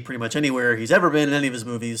to Indy pretty much anywhere he's ever been in any of his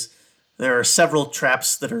movies, there are several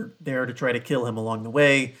traps that are there to try to kill him along the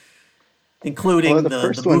way, Although including the the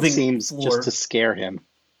first one moving seems just to floor. scare him.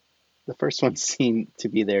 The first one seemed to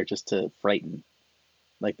be there just to frighten.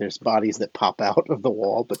 Like there's bodies that pop out of the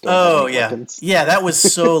wall but don't have Oh any yeah, weapons. yeah, that was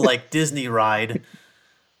so like Disney ride.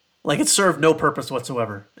 Like it served no purpose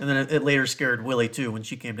whatsoever. And then it later scared Willie too when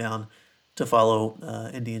she came down to follow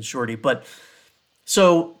Indy and Shorty. But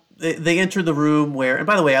so they enter the room where, and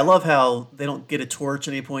by the way, I love how they don't get a torch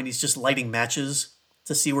at any point. He's just lighting matches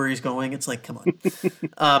to see where he's going. It's like, come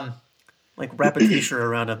on, like wrap a t-shirt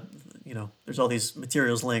around a, there's all these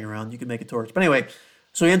materials laying around. You can make a torch. But anyway,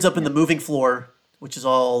 so he ends up in Yeah, the moving floor, which is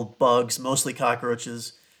all bugs, mostly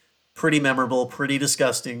cockroaches. Pretty memorable, pretty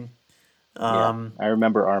disgusting. yeah. I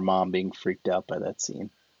remember our mom being freaked out by that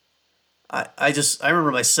scene. I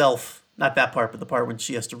remember myself, not that part, but the part when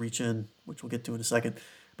she has to reach in, which we'll get to in a second.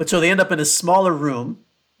 But so they end up in a smaller room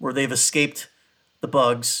where they've escaped the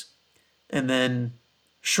bugs, and then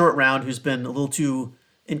Short Round, who's been a little too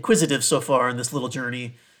inquisitive so far in this little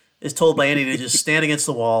journey, is told by Andy to just stand against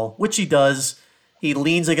the wall, which he does. He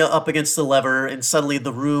leans up against the lever, and suddenly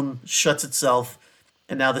the room shuts itself,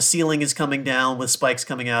 and now the ceiling is coming down with spikes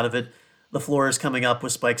coming out of it. The floor is coming up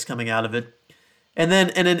with spikes coming out of it. And then,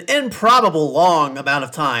 in an improbable long amount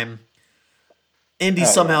of time, Indy Oh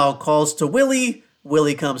yeah. somehow calls to Willie.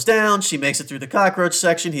 Willie comes down. She makes it through the cockroach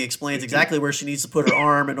section. He explains exactly where she needs to put her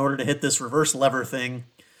arm in order to hit this reverse lever thing.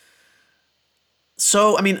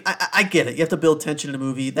 So, I mean, I get it. You have to build tension in a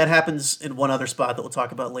movie. That happens in one other spot that we'll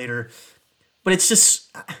talk about later. But it's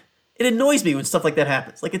just, it annoys me when stuff like that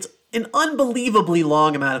happens. Like, it's an unbelievably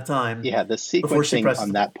long amount of time Yeah, the before she sequencing presses on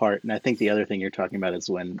the that button. part, and I think the other thing you're talking about is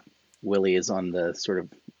when Willie is on the sort of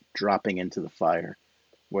dropping into the fire,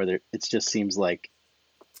 where it just seems like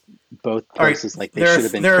both All right, places like they should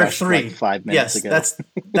have been there are crushed like three. 5 minutes Yes, ago.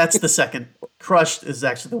 that's the second. Crushed is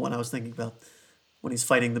actually the one I was thinking about when he's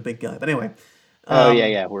fighting the big guy. But anyway, Oh yeah,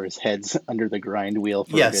 um, yeah, where his head's under the grind wheel for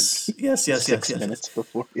a good yes, yes, yes, yes, six yes, yes. minutes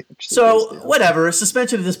before he actually goes So down. whatever,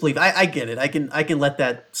 suspension of disbelief. I get it. I can let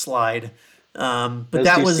that slide. But Those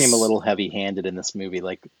that do seem a was little heavy-handed in this movie.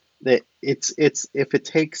 Like that, it's if it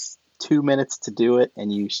takes 2 minutes to do it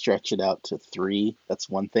and you stretch it out to three, that's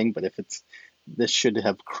one thing. But if it's this should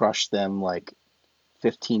have crushed them like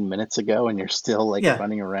 15 minutes ago, and you're still like yeah.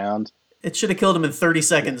 running around. It should have killed him in 30 Yeah.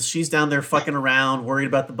 seconds. She's down there fucking around, worried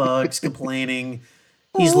about the bugs, complaining.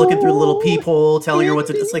 He's looking through the little Oh, peephole, telling her what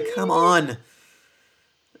to do. It's like, come Andy. on.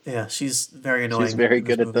 Yeah, she's very She's annoying very in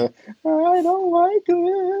this good at movie. the I don't like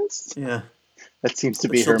this. Yeah, That seems to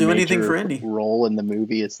but be she'll her do anything for major Indy. role in the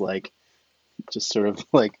movie is like just sort of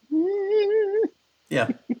like Yeah,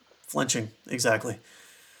 flinching, exactly.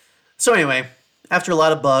 So anyway, after a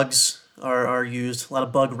lot of bugs are used, a lot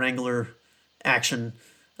of bug wrangler action,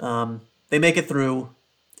 they make it through.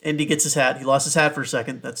 Indy gets his hat. He lost his hat for a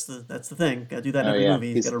second. That's the thing. Got to do that in oh every yeah,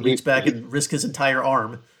 movie. Got to reach back and risk his entire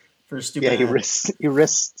arm for a yeah, stupid hat. he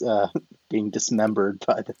risks being dismembered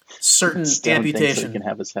by the Certain stone thing so he can amputation,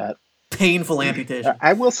 have his hat. painful amputation.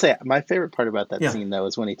 I will say my favorite part about that Yeah, scene though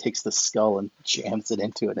is when he takes the skull and jams it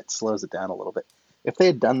into it and it slows it down a little bit. If they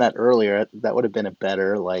had done that earlier, that would have been a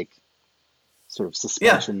better like sort of yeah.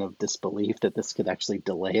 suspension of disbelief that this could actually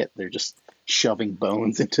delay it. They're just shoving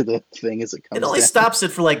bones into the thing as it It comes only down. stops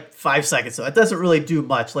it for like 5 seconds, so it doesn't really do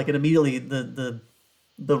much. Like it immediately the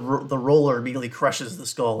roller immediately crushes the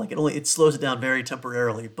skull. Like it slows it down very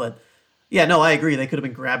temporarily. But yeah, no, I agree. They could have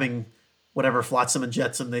been grabbing whatever flotsam and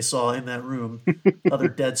jetsam they saw in that room, other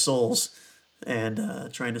dead souls,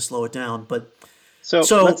 and trying to slow it down. But So let's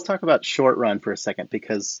so talk about short run for a second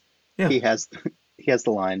because yeah, he has he has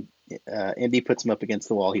the line. Indy puts him up against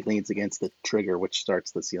the wall. He leans against the trigger, which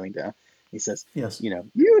starts the ceiling down. He says, yes,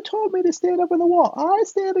 you told me to stand up on the wall. I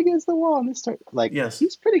stand against the wall. And this start like yes.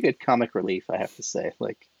 he's pretty good comic relief, I have to say.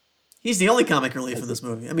 Like He's the only comic relief in as a, this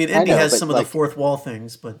movie. I mean, I Indy know, has but some of the like fourth wall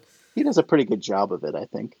things, but he does a pretty good job of it, I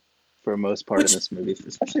think, for most part in which this movie,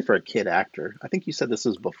 especially for a kid actor. I think you said this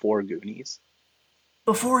was before Goonies.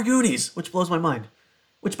 before Goonies, which blows my mind.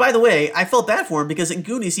 Which, by the way, I felt bad for him because in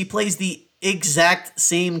Goonies he plays the exact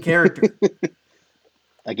same character.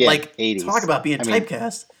 Again, Like, talk 80s. about being I mean,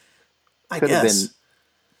 typecast. I could have been guess.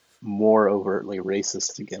 more overtly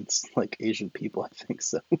racist against like Asian people, I think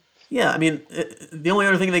so. Yeah, I mean, the only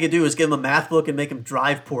other thing they could do is give him a math book and make him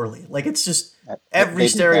drive poorly. Like, it's just every They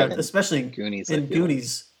did that stereo, especially in Goonies, I in feel like.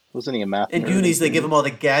 Goonies. Wasn't he a math In nerd in Goonies, they give him Goonies? all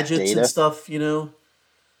the gadgets and Data? Is stuff, you know?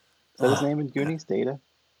 that his name in God. Goonies? Data?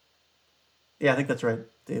 Yeah, I think that's right.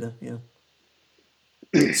 Data, yeah.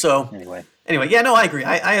 So, Anyway, anyway, yeah, no, I agree.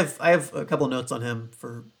 I have a couple of notes on him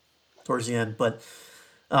for towards the end, but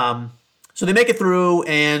so they make it through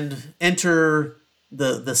and enter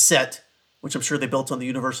the set, which I'm sure they built on the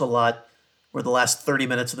Universal lot, where the last 30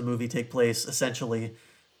 minutes of the movie take place, essentially,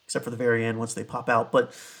 except for the very end once they pop out.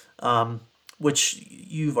 But which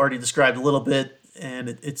you've already described a little bit, and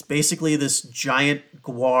it's basically this giant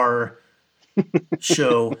guar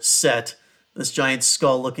show set, this giant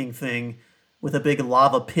skull-looking thing with a big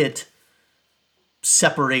lava pit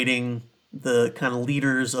separating the kind of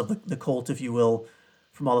leaders of the cult, if you will,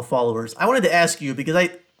 from all the followers. I wanted to ask you because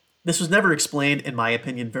I this was never explained, in my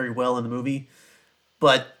opinion, very well in the movie.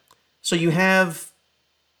 But so you have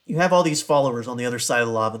all these followers on the other side of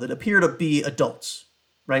the lava that appear to be adults,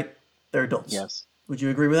 right? They're adults. yes, Would you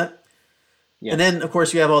agree with that? And yes. then, of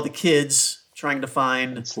course, you have all the kids trying to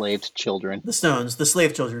find Enslaved children the stones, the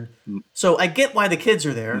slave children. So I get why the kids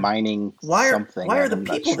are there. mining something. Why are the I'm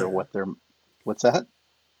not people sure there? what they're. What's that?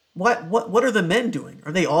 What are the men doing?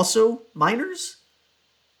 Are they also miners?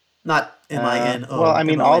 Not Well, I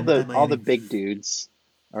mean, all the MINE. big dudes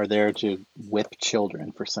are there to whip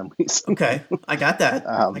children for some reason. Okay, I got that.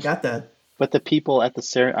 Um, I got that. but the people at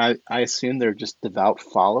the I assume they're just devout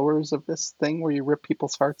followers of this thing where you rip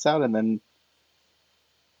people's hearts out and then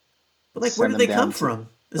But like, where send did them they come down to from?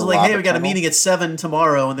 Is the it like, hey, lava we got a tunnel. meeting at 7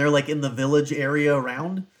 tomorrow, and they're like in the village area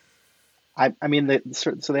around? I mean,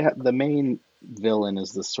 so they have the main villain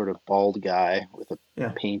is this sort of bald guy with a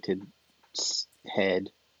Yeah, painted head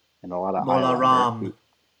and a lot of Mola eyeliner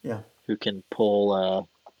Yeah, who can pull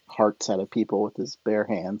hearts out of people with his bare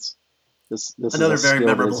hands. This is a Another very skill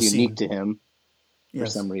that memorable is unique scene. to him for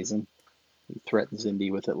Yes. some reason. He threatens Indy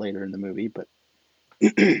with it later in the movie, but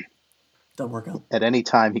Doesn't work out. at any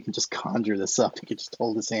time he can just conjure this up. He can just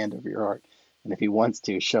hold his hand over your heart, and if he wants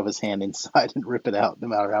to, shove his hand inside and rip it out, no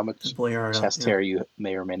matter how much And pull your heart out. chest Yeah. hair you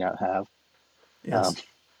may or may not have. Yes.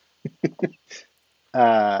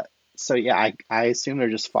 So yeah, I assume they're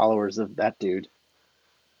just followers of that dude,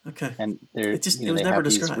 Okay. and they're It was they never have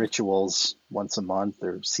these described. rituals once a month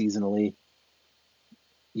or seasonally.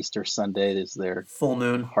 Easter Sunday is their Full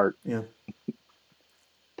moon. heart Yeah.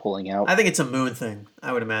 pulling out. I think it's a moon thing,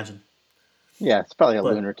 I would imagine. Yeah, it's probably a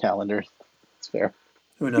But lunar calendar. It's fair.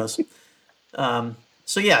 who knows?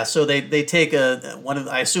 So they take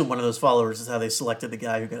I assume one of those followers is how they selected the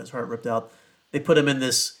guy who got his heart ripped out. They put him in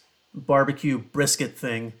this barbecue brisket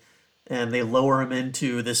thing, and they lower him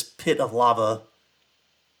into this pit of lava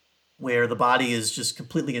where the body is just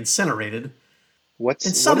completely incinerated. What do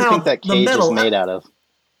And you somehow think that the cage is metal, made out of?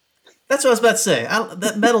 that's what I was about to say.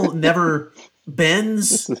 That metal never This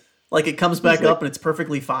bends, is, like it comes this is back like up and it's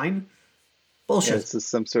perfectly fine. Bullshit. this is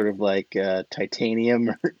some sort of like titanium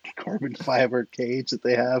or carbon fiber cage that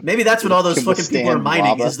they have Maybe that's what that all those can fucking people are withstand mining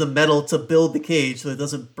lava. is the metal to build the cage so it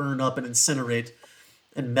doesn't burn up and incinerate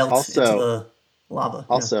and melt into Also, the lava. Yeah.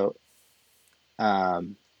 also,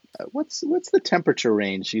 um, what's the temperature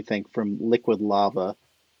range you think from liquid lava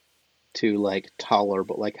to like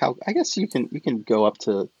tolerable? Like how I guess you can go up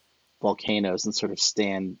to volcanoes and sort of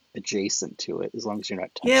stand adjacent to it as long as you're not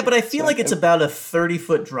Yeah, touching but I it. feel So like it's about a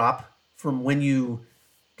 30-foot drop from when you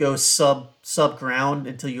go sub ground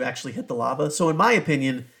until you actually hit the lava. So in my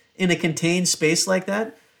opinion, in a contained space like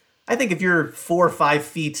that, I think if you're 4 or 5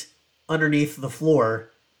 feet underneath the floor,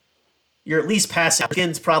 you're at least past out.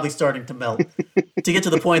 Skin's probably starting to melt. To get to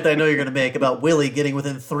the point that I know you're going to make about Willie getting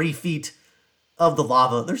within 3 feet of the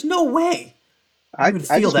lava, there's no way you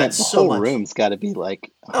would I feel just that meant the so whole much. room's got to be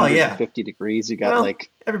like Oh yeah. 150 degrees. You got Well, like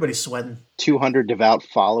everybody's sweating. 200 devout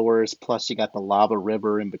followers, plus you got the lava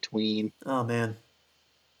river in between. Oh man,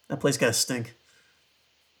 that place got to stink.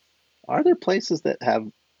 Are there places that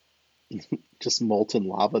have just molten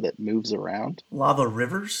lava that moves around? Lava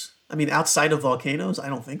rivers? I mean, outside of volcanoes, I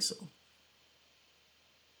don't think so.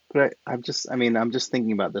 But I'm just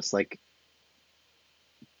thinking about this. Like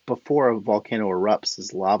before a volcano erupts,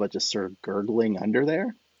 is lava just sort of gurgling under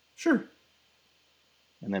there, Sure.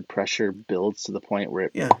 and then pressure builds to the point where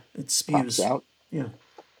it Yeah, it pops spews. out? Yeah.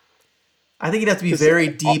 I think you'd have to be Because very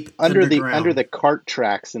deep under underground. the cart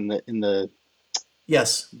tracks in the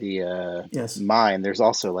Yes. the Yes. mine, there's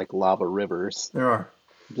also like lava rivers. There are.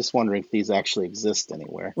 I'm just wondering if these actually exist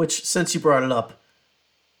anywhere. Which, since you brought it up,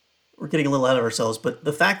 we're getting a little ahead of ourselves, but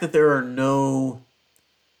the fact that there are no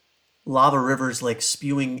lava rivers like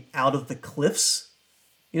spewing out of the cliffs,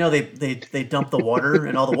 they dump the water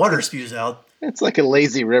and all the water spews out. It's like a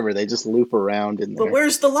lazy river. They just loop around in But there.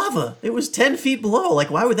 where's the lava? It was 10 feet below. Like,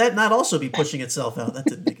 why would that not also be pushing itself out? That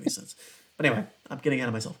didn't make any sense. But anyway, I'm getting ahead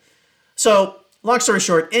of myself. So, long story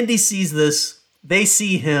short, Indy sees this. They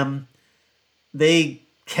see him. They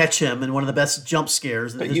catch him in one of the best jump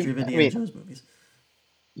scares in the But history of Indiana Jones movies.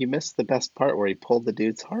 you missed the best part where he pulled the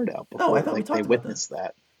dude's heart out Oh, I before. thought we Like they talked about that. witnessed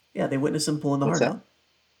that. Yeah, they witness him pulling the What's heart that? out.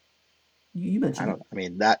 You mentioned it. I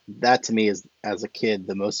mean that to me is, as a kid,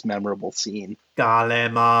 the most memorable scene.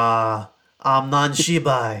 Kalema, Amnan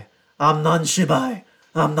Shibai, Amnan Shibai,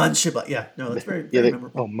 Amnan Shibai. Yeah, no, that's very, Yeah, very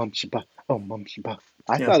memorable. Mum Shiba, oh Mum Shiba.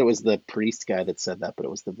 I Yeah, thought it was the priest guy that said that, but it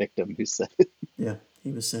was the victim who said it. yeah,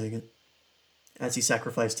 he was saying it as he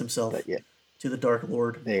sacrificed himself But yeah, to the Dark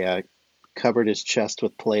Lord. they covered his chest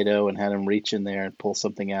with Play-Doh and had him reach in there and pull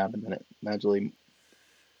something out, and then it magically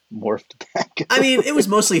morphed back I mean, it away. was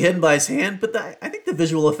mostly hidden by his hand, but I think the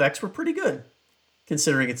visual effects were pretty good,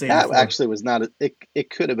 considering it's That 84. actually was not. It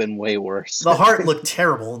could have been way worse. The heart looked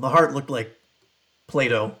terrible. The heart looked like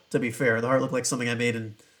Play-Doh, to be fair. The heart looked like something I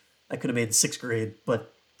could have made in 6th grade,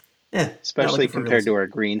 but not Especially looking for compared realism. to our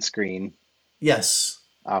green screen Yes,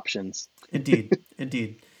 options. indeed,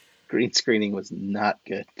 indeed. Green screening was not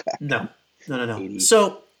good back No, in no, no, no. 80.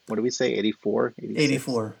 So, What do we say? 84, 86?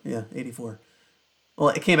 84. Yeah, 84. Well,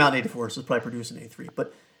 it came out in 84, so it's probably produced in 83.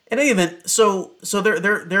 But in any event, so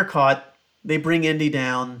they're caught. They bring Indy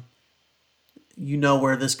down. You know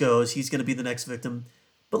where this goes. He's going to be the next victim.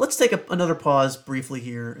 But let's take another pause briefly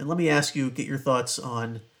here, and let me ask you, get your thoughts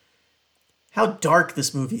on how dark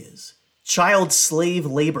this movie is. Child slave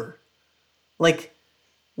labor. Like,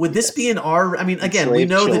 would this be Yes. an R? I mean, again,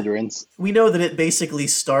 Enslaved children's. we know that it basically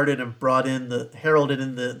started and brought in heralded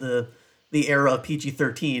in the era of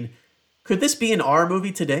PG-13. Could this be an R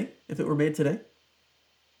movie today if it were made today?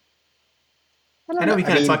 I I don't know know. we I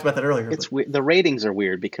kind of mean, talked about that earlier, but it's weird. The ratings are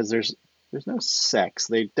weird because there's there's no sex.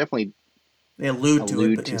 They definitely They allude to it,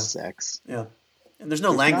 allude but to yeah, sex. yeah. And there's no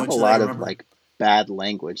There's not a language that I lot of remember. like bad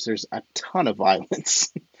language. There's a ton of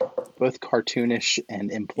violence, both cartoonish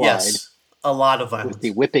and implied, Yes, a lot of with the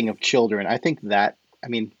violence. whipping of children. I think that, I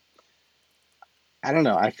mean, I don't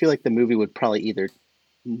know. I feel like the movie would probably either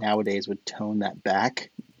nowadays would tone that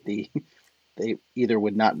back. The they either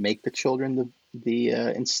would not make the children the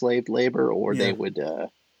enslaved labor, or they Yeah, would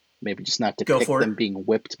maybe just not go depict for it. them being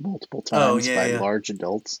whipped multiple Oh times yeah, by yeah, large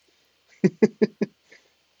adults.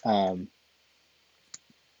 Um,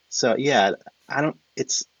 so yeah, I don't.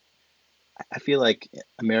 It's I feel like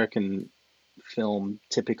American film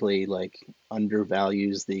typically like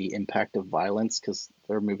undervalues the impact of violence because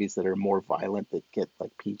there are movies that are more violent that get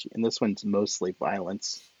like PG, and this one's mostly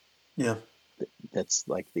violence. yeah. That's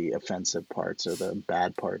like the offensive parts or the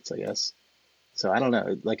bad parts, I guess. So I don't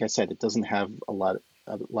know. Like I said, it doesn't have a lot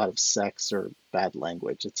of sex or bad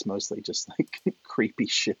language. It's mostly just like creepy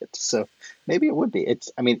shit. So maybe it would be.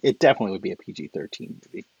 I mean, it definitely would be a PG-13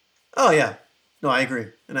 movie. Oh yeah. No, I agree.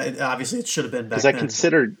 And obviously it should have been Because back then,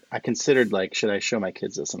 but I considered like, should I show my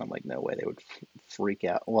kids this? And I'm like, no way, they would freak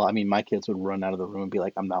out. Well, I mean, my kids would run out of the room and be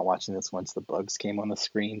like, I'm not watching this once the bugs came on the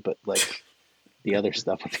screen, but like the other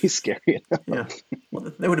stuff would be scary yeah. enough.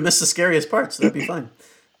 Well, they would have missed the scariest parts, so that'd be fine.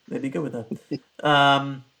 They'd be good with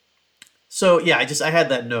that. So yeah, I had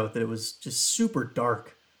that note that it was just super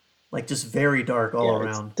dark, like just very dark all Yeah,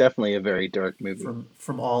 it's around definitely a very dark movie.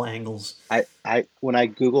 from all angles. I when I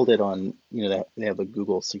Googled it on, they have the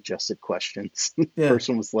Google suggested questions. Yeah, First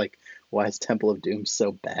one was like, why is Temple of Doom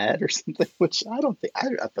so bad or something? Which I don't think,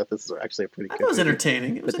 I thought this was actually a pretty that good was movie.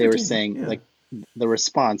 entertaining. It was But they were entertaining. saying Yeah, like the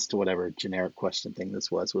response to whatever generic question thing this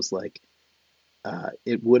was like,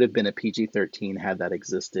 it would have been a PG-13 had that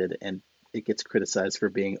existed, and it gets criticized for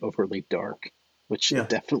being overly dark, which yeah, it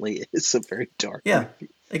definitely is a very dark yeah.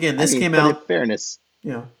 movie. Again, I this mean, came but in out. fairness,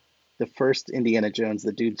 Yeah, the first Indiana Jones,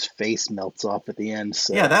 the dude's face melts off at the end,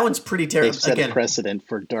 yeah. so That one's pretty they've terrible. set a Again, precedent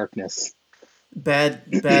for darkness. bad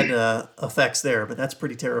effects there, but that's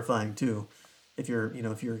pretty terrifying too. If you're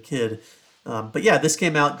a kid. But yeah, this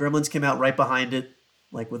came out. Gremlins came out right behind it,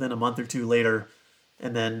 like within a month or two later,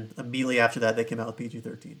 and then immediately after that, they came out with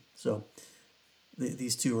PG-13. So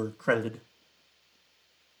these two are credited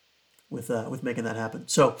with making that happen.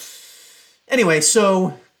 So anyway,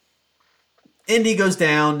 so Indy goes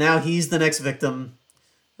down. Now he's the next victim.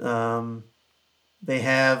 Um, they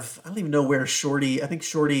have I don't even know where Shorty. I think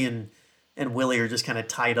Shorty and Willie are just kind of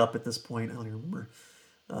tied up at this point. I don't even remember.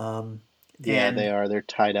 Yeah, they And are. They're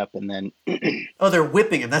tied up, and then oh, they're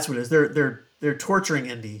whipping him. That's what it is. They're torturing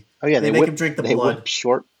Indy. oh yeah, They make him drink the they blood. whip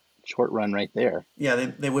short run right there. Yeah,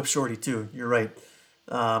 they whip Shorty too. You're right.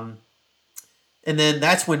 Um, and then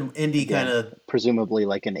that's when Indy kind Again, of presumably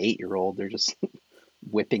like an 8-year-old, they're just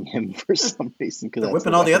whipping him for some reason because they're that's the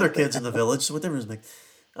whipping all the other weapons they kids in the have. village. So what difference does it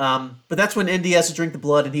make? But that's when Indy has to drink the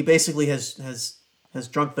blood, and he basically has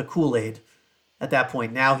drunk the Kool Aid. At that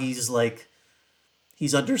point, now he's under some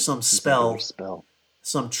He's under their spell, spell.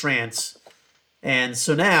 some trance, and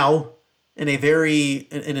so now in a very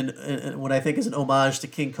in what I think is an homage to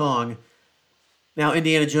King Kong. Now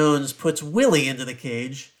Indiana Jones puts Willie into the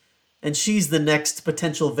cage, and she's the next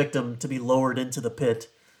potential victim to be lowered into the pit.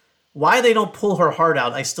 Why they don't pull her heart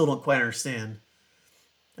out, I still don't quite understand.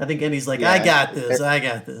 I think Indy's like, I Yeah, got this, I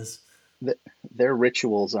got this. th- their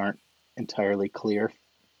rituals aren't entirely clear.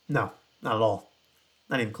 No, not at all.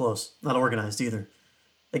 Not even close. Not organized either.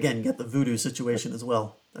 Again, you got the voodoo situation as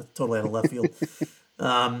well. That's totally out of left field.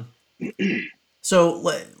 Um, so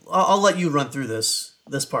I'll let you run through this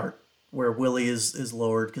part where Willie is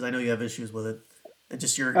lowered because I know you have issues with it, and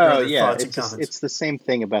just your Oh other yeah, thoughts and comments. it's the same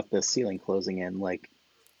thing about the ceiling closing in. Like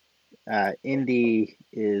Indy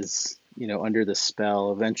is, under the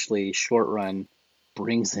spell. Eventually, Short Run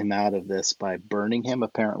brings him out of this by burning him.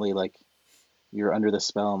 Apparently, like you're under the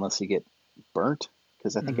spell unless you get burnt.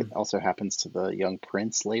 Because I think it Hmm. also happens to the young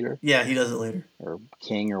prince later, Yeah, he does it later. or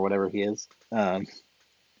king, or whatever he is.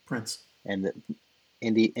 Prince. And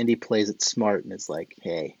Indy plays it smart and is like,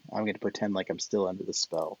 "Hey, I'm going to pretend like I'm still under the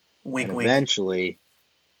spell," and Wink, wink. eventually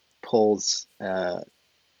pulls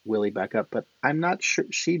Willie back up. But I'm not sure,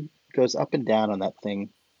 she goes up and down on that thing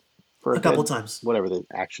for a A couple good, times. whatever the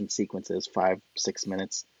action sequence is, 5-6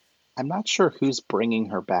 minutes. I'm not sure who's bringing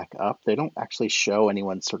her back up. They don't actually show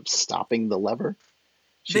anyone sort of stopping the lever.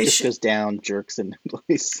 She They just sh- goes down, jerks into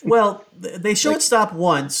place. well, they show it Like, stop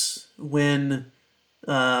once when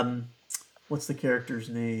um, what's the character's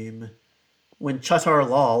name? When Chatar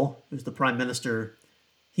Lal, who's the prime minister,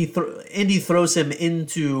 Indy throws him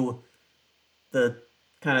into the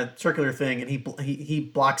kind of circular thing, and he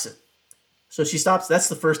blocks it. So she stops. That's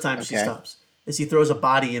the first time she Okay. stops. Is he throws a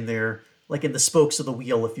body in there, like in the spokes of the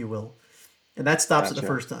wheel, if you will, and that stops it the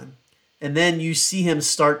Gotcha. first time. And then you see him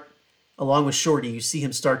start, along with Shorty. You see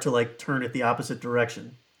him start to like turn it the opposite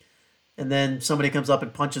direction, and then somebody comes up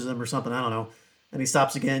and punches him or something. I don't know, and he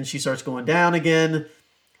stops again. She starts going down again.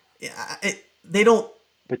 They don't.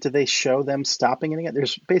 But do they show them stopping it again?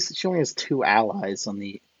 There's basically she only has two allies on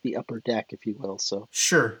the upper deck, if you will. So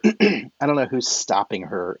Sure. I don't know who's stopping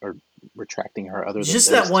her or retracting her other than Just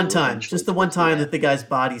that those one two time, eventually just the one towards the time that end. the guy's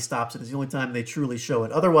body stops it is the only time they truly show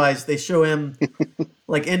it. Otherwise, they show him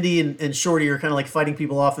like Indy and Shorty are kind of like fighting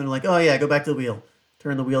people off, and they're like, "Oh yeah, go back to the wheel,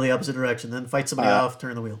 turn the wheel the opposite direction, then fight somebody Uh, off,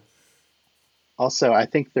 turn the wheel." Also, I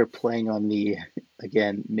think they're playing on the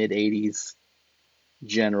again mid '80s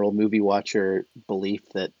general movie watcher belief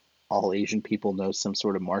that all Asian people know some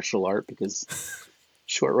sort of martial art because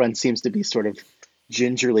Short Run seems to be sort of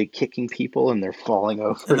gingerly kicking people and they're falling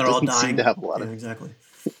over. And It they're all doesn't seem to dying. have a lot Yeah, of exactly.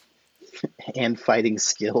 hand fighting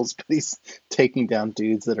skills, but he's taking down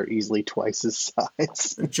dudes that are easily twice his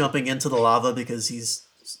size. They're jumping into the lava because he's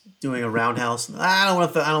doing a roundhouse. I don't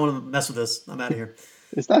want to. I don't want to mess with this. I'm out of here.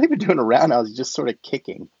 It's not even doing a roundhouse, he's just sort of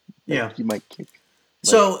kicking. Like Yeah. you might kick like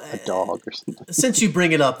So a dog or something. since you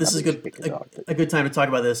bring it up, this Not is that you should kick a dog, but a good time to talk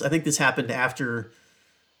about this. I think this happened after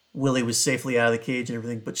Willie was safely out of the cage and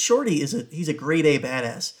everything. But Shorty he's a grade A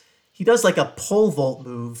badass. He does like a pole vault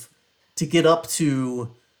move to get up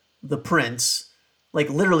to the prince. Like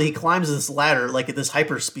literally, he climbs this ladder like at this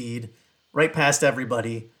hyper speed, right past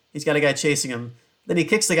everybody. He's got a guy chasing him. Then he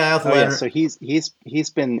kicks the guy off the oh yeah, ladder. so he's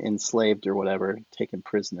been enslaved or whatever, taken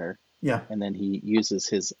prisoner, Yeah, and then he uses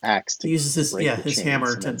his axe he to uses break the his chains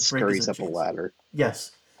hammer and to then break his scurries own up a chains. ladder.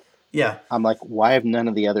 Yes, yeah, I'm like, why have none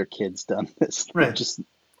of the other kids done this? They're right. just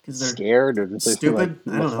Because they're scared or they're like stupid. I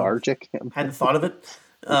don't know. lethargic. Hadn't thought of it.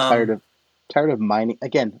 They're Um, tired of mining.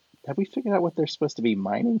 Again, have we figured out what they're supposed to be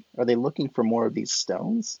mining? Are they looking for more of these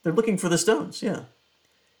stones? they're looking for the stones. Yeah,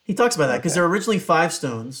 he talks about that because Okay. there are originally five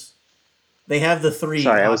stones. They have the three,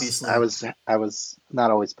 Sorry, I obviously. was I was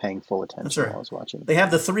not always paying full That's attention right. while I was watching. They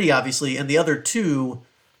have the three, obviously, and the other two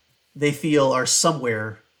they feel are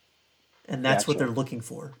somewhere, and that's what they're Gotcha. looking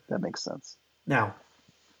for. That makes sense. Now,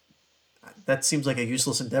 that seems like a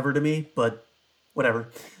useless endeavor to me, but whatever.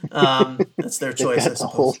 That's their They've choice, I got the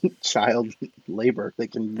whole suppose. child labor they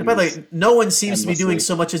can And by the use way, no one seems to be doing endlessly.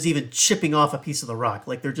 so much as even chipping off a piece of the rock.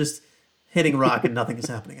 Like they're just hitting rock and nothing is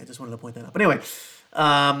happening. I just wanted to point that out. But anyway,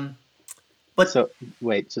 um, but So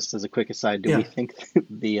wait, just as a quick aside, do yeah, we think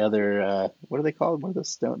the other what are they called? What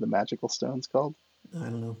are the magical stones called? I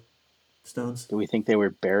don't know. Stones. Do we think they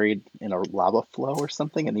were buried in a lava flow or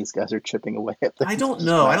something, and these guys are chipping away at them I don't just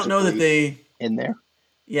know. I don't know that magically they. in there?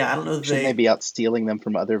 Yeah, I don't know that Shouldn't they they. be out stealing them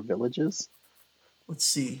from other villages? Let's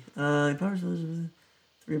see. Three have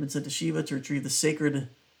been sent to Shiva to retrieve the sacred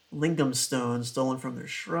lingam stone stolen from their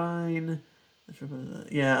shrine.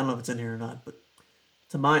 Yeah, I don't know if it's in here or not, but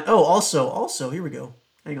to mine. Oh, also, here we go.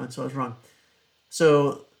 Hang on, so I was wrong.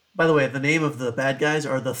 So, by the way, the name of the bad guys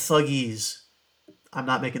are the Thuggies. I'm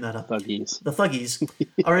not making that up. Thuggies. The Thuggies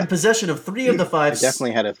are in possession of three of the five. I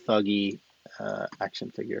definitely had a thuggy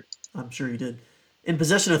action figure. I'm sure you did. In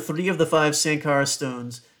possession of three of the five Sankara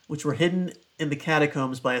stones, which were hidden in the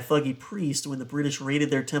catacombs by a Thuggy priest when the British raided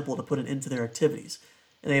their temple to put an end to their activities.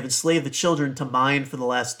 And they have enslaved the children to mine for the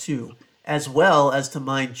last two, as well as to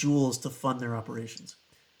mine jewels to fund their operations.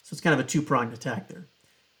 So it's kind of a two-pronged attack there.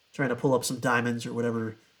 Trying to pull up some diamonds or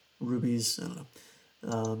whatever, rubies, I don't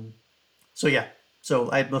know. So yeah,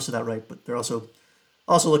 so I had most of that right, but they're also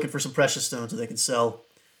looking for some precious stones that they can sell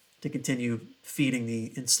to continue feeding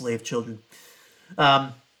the enslaved children.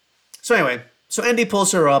 So anyway, so Andy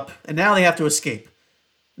pulls her up, and now they have to escape.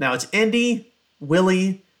 Now it's Andy,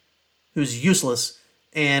 Willie, who's useless,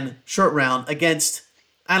 and Short Round against,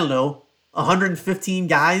 I don't know, 115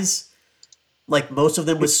 guys, like most of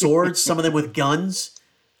them with swords, some of them with guns.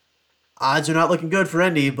 Odds are not looking good for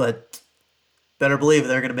Andy, but better believe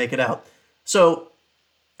they're going to make it out. So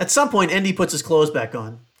at some point, Andy puts his clothes back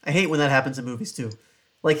on. I hate when that happens in movies too.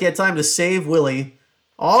 Like he had time to save Willie.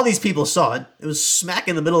 All these people saw it. It was smack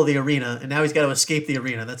in the middle of the arena, and now he's got to escape the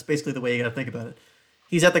arena. That's basically the way you got to think about it.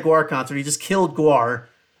 He's at the Guar concert. He just killed Guar,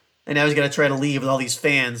 and now he's got to try to leave with all these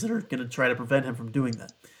fans that are going to try to prevent him from doing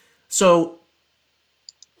that. So,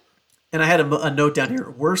 and I had a note down here: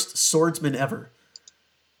 worst swordsman ever.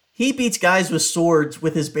 He beats guys with swords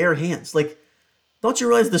with his bare hands. Like, don't you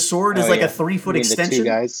realize the sword is Oh like a yeah, 3 foot you mean the two extension?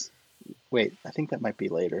 guys? Wait, I think that might be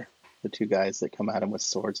later. The two guys that come at him with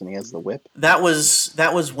swords and he has the whip. That was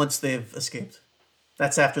once they've escaped.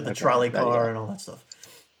 That's after the Okay, trolley that car yeah. and all that stuff.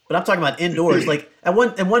 But I'm talking about indoors. Like at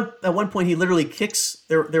one point, he literally kicks.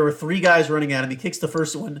 There were three guys running at him. He kicks the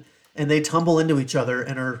first one, and they tumble into each other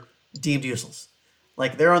and are deemed useless.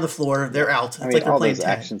 Like they're on the floor, they're out. It's like they're all playing those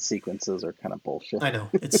tag. action sequences are kind of bullshit. I know,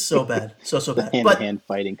 it's so bad, so The bad. hand-to-hand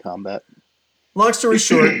fighting combat. Long story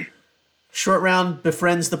short, Short Round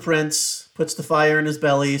befriends the prince, puts the fire in his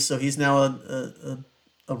belly, so he's now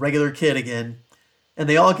a regular kid again. And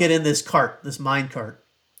they all get in this cart, this mine cart,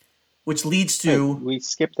 which leads to... We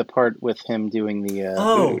skipped the part with him doing the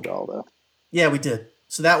voodoo doll, though. Yeah, we did.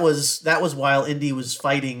 So that was while Indy was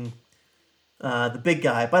fighting the big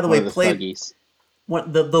guy. By the way, played thuggies.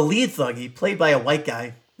 The lead thuggy, played by a white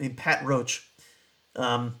guy named Pat Roach.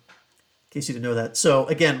 In case you didn't know that. So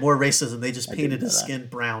again, more racism. They just painted his skin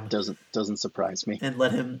brown. Doesn't surprise me. And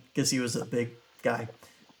let him, because he was a big guy.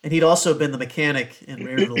 And he'd also been the mechanic in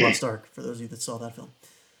Raiders of the Lost Ark, for those of you that saw that film.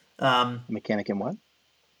 Mechanic in what?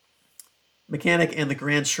 Mechanic and the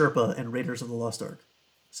Grand Sherpa in Raiders of the Lost Ark.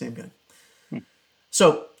 Same guy.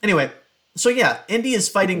 So anyway, Indy is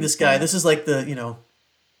fighting this guy. This is like the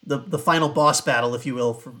final boss battle, if you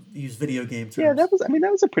will, for use video game terms. Yeah, that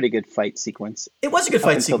was a pretty good fight sequence. It was a good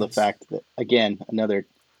fight sequence. Until the fact that, again, another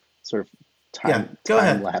sort of time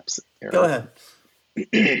lapse error. Go ahead.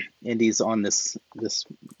 Indy's on this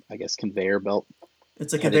I guess conveyor belt.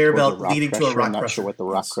 It's a conveyor belt leading to a rock crusher. I'm not sure what the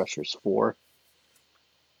rock crusher's for.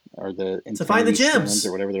 Or the to find the gems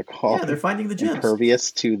or whatever they're called. Yeah, they're finding the gems.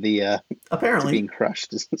 Impervious to the apparently to being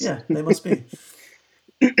crushed. Yeah, they must be.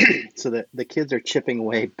 So the kids are chipping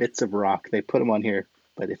away bits of rock. They put them on here,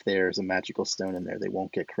 but if there's a magical stone in there, they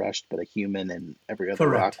won't get crushed. But a human and every other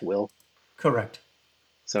rock will. Correct.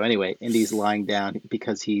 So anyway, Indy's lying down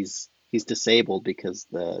because he's disabled because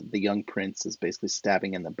the young prince is basically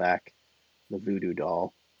stabbing in the back the voodoo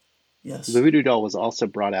doll. Yes. The voodoo doll was also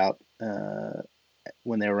brought out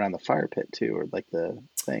when they were around the fire pit too, or like the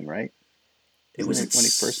thing, right? It was when he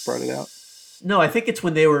first brought it out. No, I think it's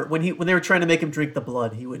when they were trying to make him drink the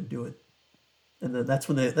blood. He wouldn't do it, and that's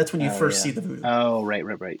when you first see the voodoo. Oh,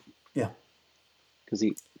 right. Yeah, because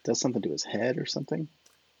he does something to his head or something.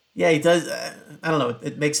 Yeah, he does. I don't know.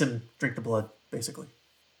 It makes him drink the blood, basically.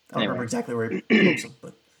 I don't remember exactly where he pokes him,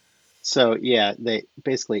 but. So yeah, they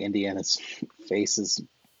basically Indiana's face is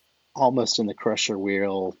almost in the crusher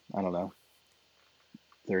wheel. I don't know,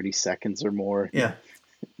 30 seconds or more. Yeah.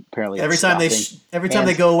 Apparently, every time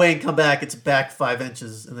they go away and come back, it's back 5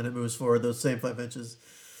 inches, and then it moves forward those same 5 inches.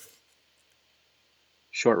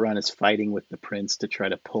 Short Run is fighting with the prince to try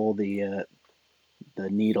to pull the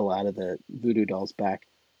needle out of the voodoo doll's back.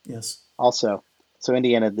 Yes. Also, so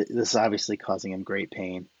Indiana, this is obviously causing him great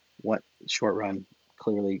pain. What Short Run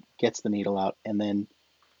clearly gets the needle out, and then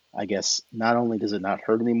I guess not only does it not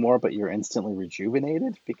hurt anymore, but you're instantly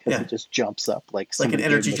rejuvenated because it just jumps up like an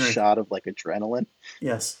energy drink. A shot of like adrenaline.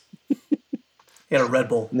 Yes. He had a Red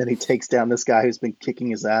Bull. And then he takes down this guy who's been kicking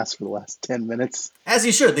his ass for the last 10 minutes. As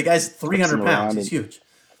he should. The guy's 300 pounds. He's huge.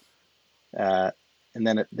 And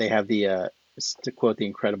then they have to quote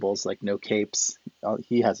The Incredibles, like no capes.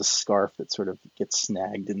 He has a scarf that sort of gets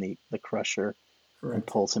snagged in the crusher. Correct. And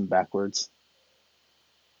pulls him backwards.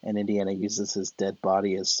 And Indiana uses his dead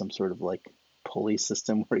body as some sort of like pulley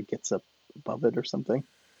system where he gets up above it or something.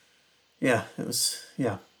 Yeah, that's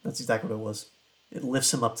exactly what it was. It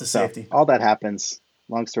lifts him up to safety. All that happens.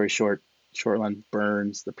 Long story short, Shortland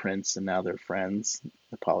burns the prince and now they're friends.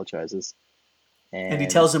 Apologizes. And he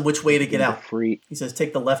tells him which way to get out. He says,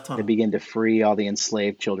 take the left tunnel. They begin to free all the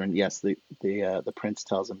enslaved children. Yes, the prince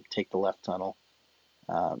tells him, take the left tunnel,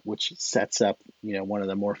 which sets up, one of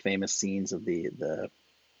the more famous scenes of the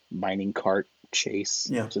mining cart chase,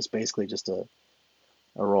 which is basically just a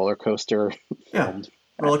roller coaster filmed.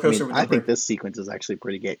 Roller coaster. I think this sequence is actually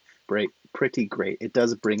pretty great. It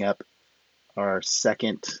does bring up our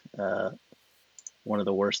second, one of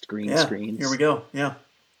the worst green screens. Here we go. Yeah.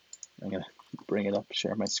 I'm going to bring it up,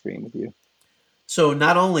 share my screen with you. So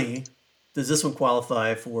not only does this one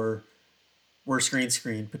qualify for worst green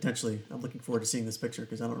screen, potentially, I'm looking forward to seeing this picture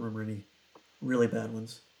because I don't remember any really bad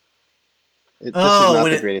ones. This is not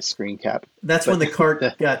the greatest screen cap. That's when the cart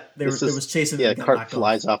was chasing. Yeah, the cart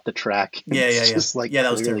flies off the track. Yeah. Just like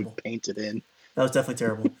that was really terrible. Painted in. That was definitely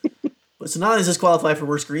terrible. But so not only does this qualify for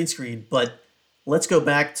worst green screen, but let's go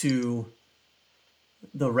back to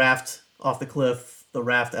the raft off the cliff, the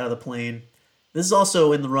raft out of the plane. This is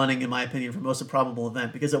also in the running, in my opinion, for most improbable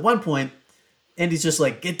event because at one point, Andy's just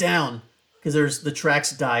like, get down, because the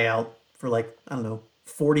tracks die out for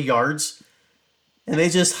 40 yards. And they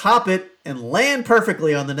just hop it and land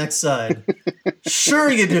perfectly on the next side. Sure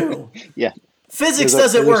you do. Yeah. Physics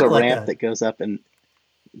doesn't work like that. There's a ramp that goes up and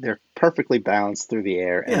they're perfectly balanced through the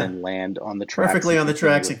air and Yeah, then land on the tracks perfectly and on the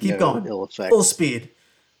continue tracks and with keep no going, ill full effects. speed.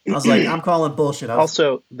 I was like, I'm calling bullshit.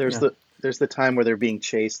 Also, Yeah, there's the time where they're being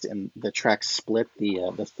chased and the tracks split. The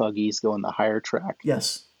thuggies go on the higher track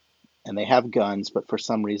yes, and they have guns, but for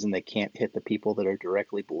some reason they can't hit the people that are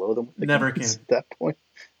directly below them with the never guns can. at that point.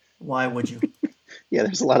 Why would you? Yeah,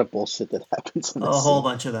 there's a lot of bullshit that happens in this A whole scene,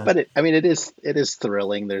 bunch of that. but it is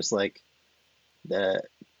thrilling. There's like the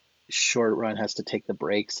short run has to take the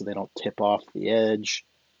brakes so they don't tip off the edge.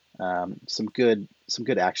 Some good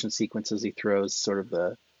action sequences. He throws sort of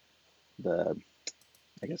the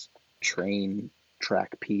I guess train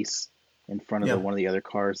track piece in front of Yeah, one of the other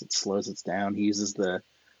cars that slows it down. He uses the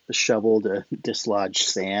shovel to dislodge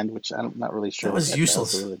sand, which I'm not really sure that what was that does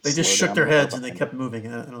useless. other than They just slow shook down their whoever heads and they behind it. kept moving.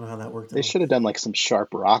 I don't know how that worked at They all. should have done like some sharp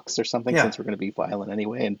rocks or something Yeah, since we're going to be violent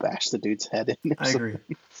anyway and bash the dude's head in or I agree.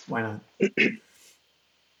 something. Why not?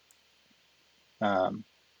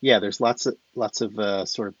 Yeah, there's lots of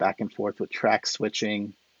sort of back and forth with track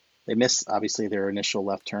switching. They miss obviously their initial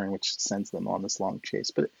left turn, which sends them on this long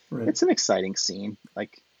chase, but Right. it's an exciting scene.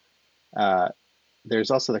 Like uh,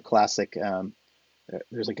 there's also the classic.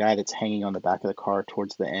 There's a guy that's hanging on the back of the car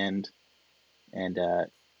towards the end, and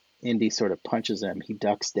Indy sort of punches him. He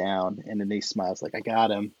ducks down, and then he smiles like, "I got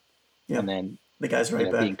him." Yeah, And then, the guy's right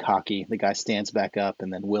being back. cocky, the guy stands back up,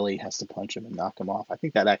 and then Willie has to punch him and knock him off. I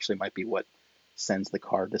think that actually might be what sends the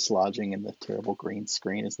car dislodging in the terrible green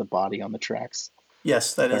screen is the body on the tracks,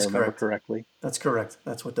 Yes, if that I is remember correct. correctly. That's correct.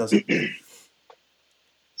 That's what does it. Man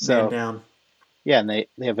So down. yeah, and they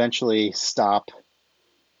eventually stop,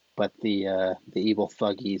 but the evil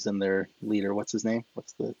thuggies and their leader, what's his name?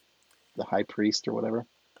 What's the high priest or whatever?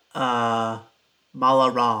 Uh,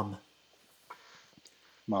 Malaram.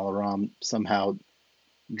 Malaram somehow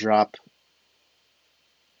drop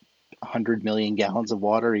 100 million gallons of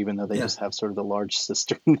water, even though they Yeah, just have sort of the large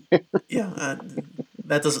cistern there. yeah.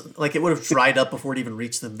 That doesn't like it would have dried up before it even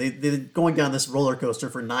reached them. They're going down this roller coaster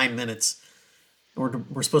for 9 minutes.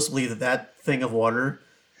 We're supposed to believe that that thing of water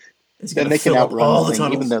is going And to they can fill up outrun the all the thing, even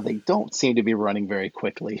tunnels. though they don't seem to be running very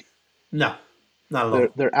quickly. No, not at They're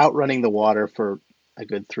all. they're outrunning the water for a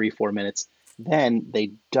good 3 4 minutes. Then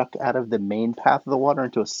they duck out of the main path of the water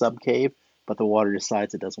into a sub cave, but the water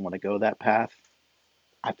decides it doesn't want to go that path.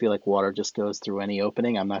 I feel like water just goes through any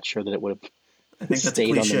opening. I'm not sure that it would I have think that's a stayed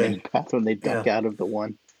on the cliche. main path when they Yeah, duck out of the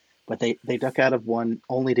one. But they duck out of one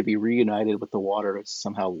only to be reunited with the water. It's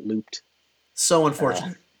somehow looped so uh,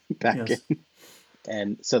 unfortunate. back in. Yes.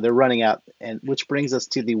 And so they're running out, and which brings us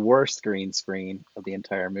to the worst green screen of the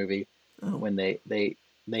entire movie Oh, when they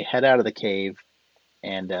head out of the cave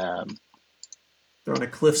and they're on a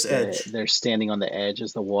cliff's edge. they're standing on the edge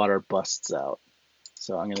as the water busts out.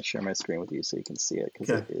 So I'm going to share my screen with you so you can see it because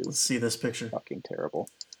Okay, it let's is see this picture. fucking terrible.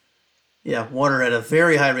 Yeah, water at a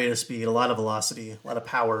very high rate of speed, a lot of velocity, a lot of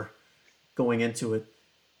power going into it.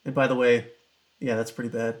 And by the way, yeah, that's pretty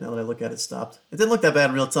bad. Now that I look at it, stopped. It didn't look that bad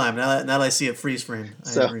in real time. Now that I see it freeze frame, I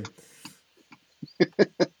So agree.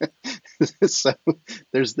 so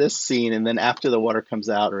there's this scene, and then after the water comes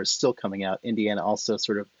out or is still coming out, Indiana also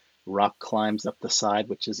sort of rock climbs up the side,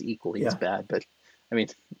 which is equally as Yeah, bad. But I mean,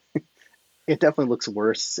 it definitely looks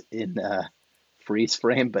worse in freeze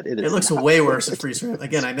frame, but it it is looks not way worse at good. freeze frame.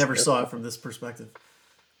 Again, It's I never saw terrible. it from this perspective.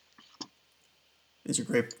 These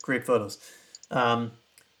are great photos. Um,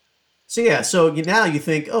 so yeah, so now you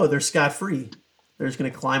think, oh, they're scot free. They're just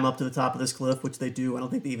going to climb up to the top of this cliff, which they do. I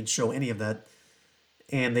don't think they even show any of that.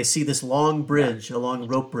 And they see this long No, bridge, a long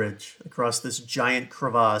rope bridge across this giant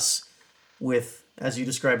crevasse with, as you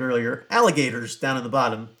described earlier, alligators down in the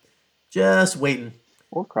bottom, just waiting,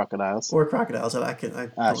 or crocodiles. or crocodiles. I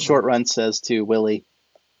don't know. Short Run says to Willie,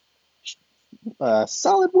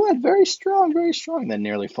 "Solid wood, very strong." Then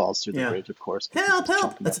nearly falls through the Yeah, bridge, of course, because he's help, just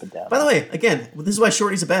help. jumping That's up and down by the on it. way, again, this is why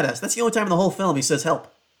Shorty's a badass. That's the only time in the whole film he says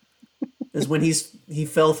help. Is when he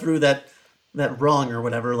fell through that rung or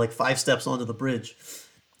whatever, like 5 steps onto the bridge.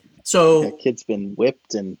 That So kid's been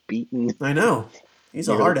whipped and beaten, I know he's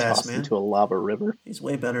a nearly hard ass tossed man. into a lava river. He's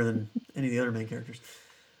way better than any of the other main characters.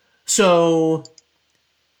 So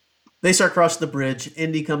they start crossing the bridge.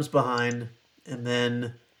 Indy comes behind, and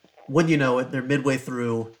then when you know it, they're midway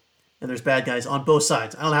through, and there's bad guys on both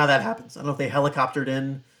sides. I don't know how that happens. I don't know if they helicoptered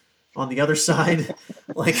in on the other side.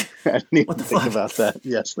 Like, I didn't what even the think fuck? about that.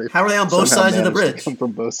 Yes, they How are they on both somehow sides of the managed to bridge? come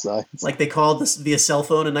from both sides. Like they called this via cell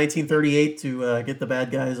phone in 1938 to get the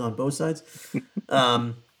bad guys on both sides.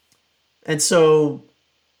 Um, and so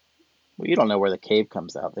Well, you don't know where the cave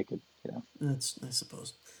comes out. They could, that's, I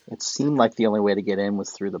suppose, it seemed like the only way to get in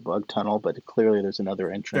was through the bug tunnel, but clearly there's another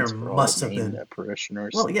there entrance for all the must have main been.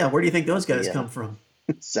 parishioners Well, yeah. Where do you think those of guys the come from?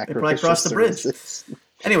 They probably sacrificial crossed the bridge. services.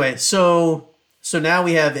 Anyway, so now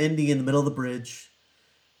we have Indy in the middle of the bridge.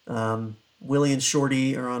 Willie and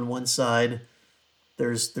Shorty are on one side.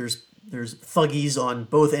 There's thuggies on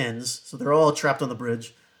both ends, so they're all trapped on the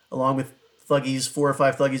bridge, along with thuggies, 4 or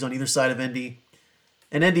 5 thuggies on either side of Indy.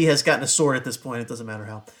 And Indy has gotten a sword at this point. It doesn't matter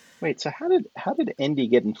how. Wait, so how did Indy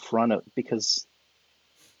get in front of? Because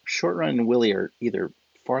Short Run and Willie are either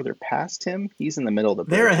farther past him. He's in the middle of the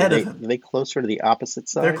bridge. They're ahead of him. Are they closer to the opposite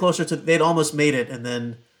side? They're closer to. They'd almost made it, and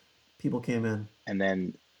then people came in. And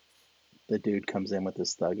then the dude comes in with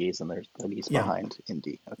his thuggies, and there's thuggies behind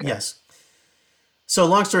Indy. Okay. Yes. So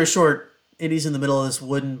long story short, Indy's in the middle of this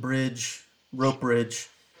wooden bridge, rope bridge,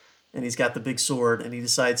 and he's got the big sword, and he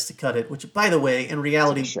decides to cut it. Which, by the way, in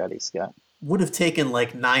reality, Machete, Scott. would have taken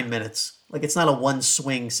like 9 minutes. Like it's not a one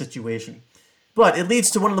swing situation, but it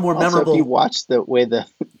leads to one of the more memorable. If you watch the way the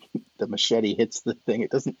machete hits the thing, it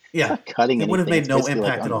doesn't. Yeah, it's not cutting it anything. would have made no impact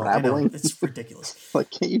like at all. I know. It's ridiculous. Like,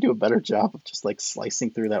 can't you do a better job of just like slicing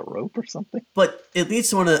through that rope or something? But it leads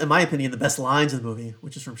to one of, in my opinion, the best lines of the movie,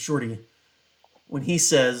 which is from Shorty, when he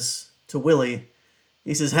says to Willie,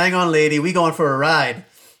 he says, "Hang on, lady, we going for a ride."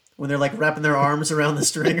 When they're like wrapping their arms around the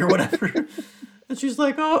string or whatever. And she's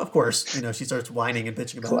like, "Oh, of course." You know, she starts whining and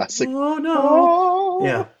bitching about Classic. it. Oh, no. Oh,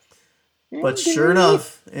 Yeah. But sure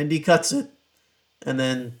enough, Indy cuts it. And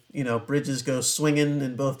then, you know, bridges go swinging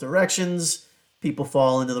in both directions. People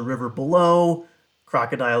fall into the river below.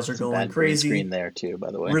 Crocodiles are going crazy. Green screen there, too,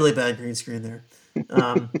 by the way. Really bad green screen there.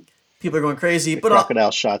 People are going crazy. But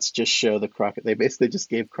crocodile shots just show the crocodile. They basically just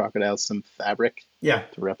gave crocodiles some fabric to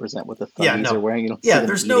represent what the thuggies are wearing. You don't see them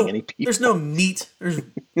eating any people. There's no meat.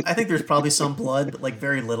 I think there's probably some blood, but like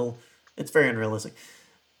very little. It's very unrealistic.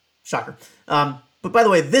 Shocker. But by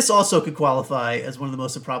the way, this also could qualify as one of the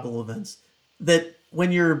most improbable events. That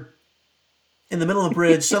when you're in the middle of a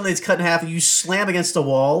bridge, suddenly it's cut in half and you slam against a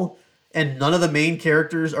wall and none of the main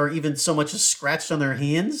characters are even so much as scratched on their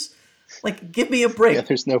hands. Like, give me a break. Yeah,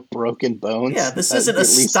 there's no broken bones. Yeah, this isn't a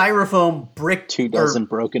styrofoam brick 24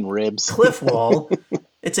 broken ribs cliff wall.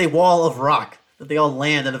 It's a wall of rock that they all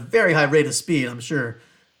land at a very high rate of speed, I'm sure,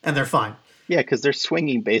 and they're fine. Yeah, because they're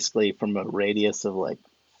swinging basically from a radius of like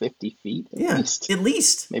 50 feet at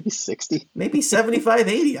least. Maybe 60. Maybe 75,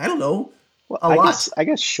 80. I don't know. Well, a lot. I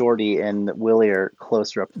guess Shorty and Willie are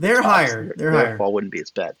closer up to They're the top, higher. So They're their higher. fall wouldn't be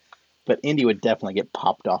as bad. But Indy would definitely get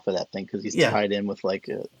popped off of that thing because he's tied in with like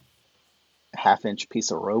a half-inch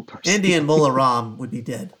piece of rope or something. Indy and Mola Ram would be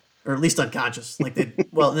dead. Or at least unconscious. Like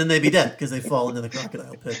then they'd be dead because they fall into the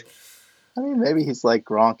crocodile pit. I mean, maybe he's like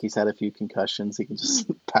Gronk. He's had a few concussions. He can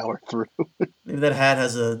just power through. Maybe that hat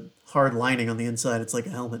has a hard lining on the inside. It's like a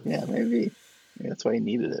helmet. Yeah, maybe that's why he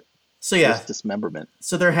needed it. So yeah, just dismemberment.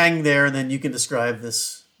 So they're hanging there, and then you can describe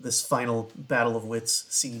this final battle of wits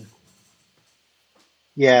scene.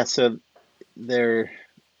 Yeah, so they're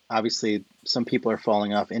obviously some people are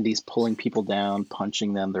falling off. Indy's pulling people down,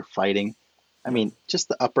 punching them. They're fighting. I mean, just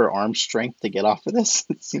the upper arm strength to get off of this.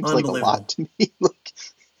 It seems like a lot to me. Like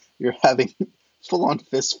you're having full-on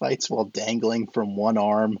fist fights while dangling from one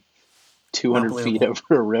arm 200 feet over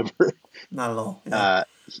a river. Not at all.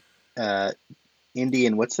 Yeah. Indy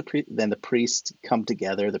and then the priest come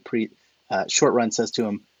together. Short Run says to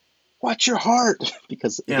him, "Watch your heart,"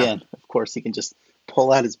 because again, of course, he can just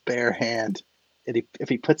pull out his bare hand, and if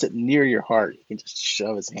he puts it near your heart, he can just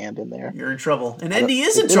shove his hand in there. You're in trouble, and Indy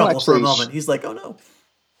is in trouble for a moment. He's like, "Oh no."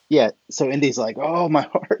 Yeah, so Indy's like, "Oh, my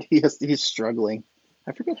heart." He's struggling.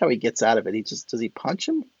 I forget how he gets out of it. Does he punch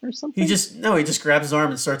him or something? He just grabs his arm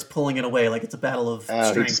and starts pulling it away like it's a battle of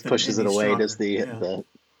strength. He just pushes it away. Stronger. Does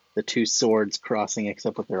the two swords crossing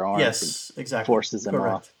except with their arms? Yes, exactly. Forces him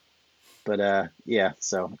off. But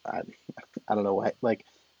so I don't know why. Like,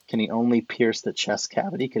 can he only pierce the chest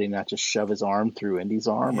cavity? Could he not just shove his arm through Indy's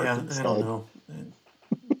arm? Yeah, I don't know.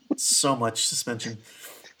 So much suspension.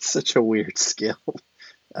 Such a weird skill.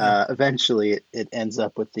 Eventually, it ends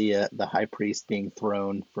up with the high priest being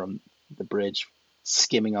thrown from the bridge,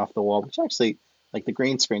 skimming off the wall, which actually, like, the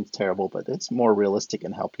green screen's terrible, but it's more realistic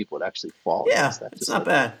in how people would actually fall. Yeah, it's not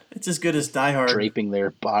bad. It's as good as Die Hard. Draping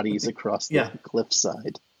their bodies across the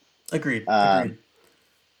cliffside. Agreed.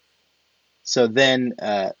 So then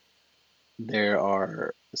there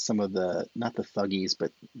are some of not the thuggies,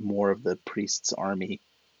 but more of the priest's army,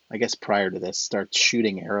 I guess prior to this, starts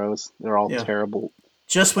shooting arrows. They're all terrible.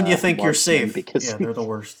 Just when you think you're safe. Because they're the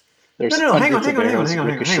worst. There's hang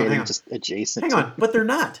on. Just adjacent. Hang on, but they're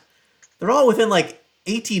not. They're all within like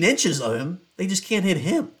 18 inches of him. They just can't hit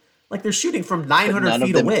him. Like they're shooting from 900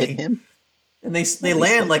 feet away. Hit him? And they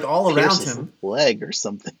land like all around him. Leg or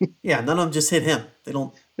something. Yeah, none of them just hit him. They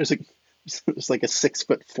don't. There's There's like a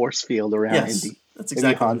 6-foot force field around Yes, Indy. that's Maybe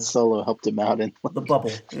exactly what Han it is. Solo helped him out and The like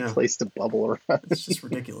bubble, yeah. placed a bubble around. It's just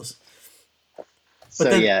ridiculous. But So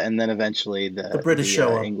then yeah, and then eventually the the British the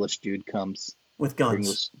show up English dude comes, with or guns.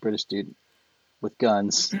 English British dude with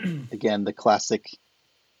guns. Again, the classic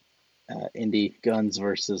Indy guns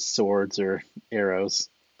versus swords or arrows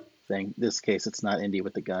thing. This case, it's not Indy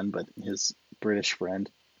with the gun, but his British friend,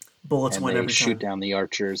 Bullets and win they every shoot time. down the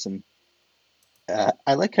archers. And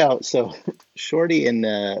I like how Shorty and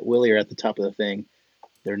Willie are at the top of the thing.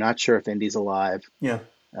 They're not sure if Indy's alive. Yeah.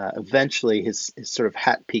 Eventually, his sort of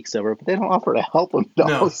hat peeks over, but they don't offer to help him at all.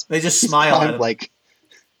 No, they just He's smile at climbed him. like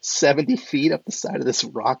 70 feet up the side of this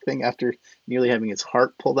rock thing after nearly having his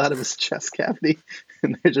heart pulled out of his chest cavity.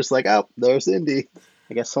 And they're just like, oh, there's Indy.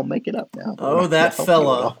 I guess he'll make it up now, but we're Oh, not going that to help you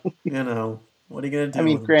at fella. all. What are you gonna I do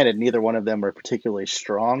mean, with him? granted, neither one of them are particularly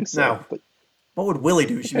strong, so, Now, but what would Willie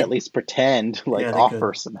do? they could at least pretend, Yeah, like they could.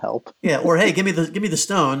 offer some help. Yeah, or hey, give me the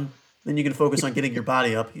stone. Then you can focus on getting your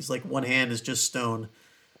body up. He's like one hand is just stone,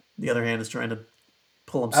 the other hand is trying to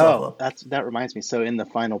pull himself Oh, up. that reminds me. So in the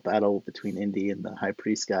final battle between Indy and the High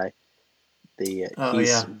Priest guy, the Oh he's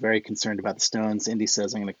yeah, very concerned about the stones. Indy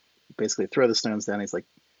says, "I'm going to basically throw the stones down." He's like,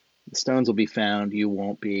 "The stones will be found. You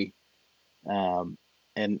won't be." Um,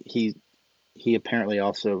 and he apparently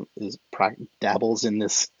also dabbles in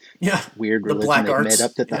this yeah. weird The religion black they've made arts.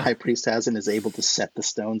 up that the Yeah, High Priest has, and is able to set the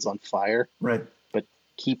stones on fire, right. but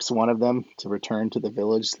keeps one of them to return to the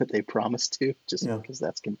village that they promised to, just Yeah, because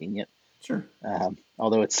that's convenient. sure.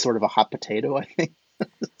 Although it's sort of a hot potato, I think.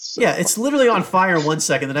 So Yeah, it's literally on fire 1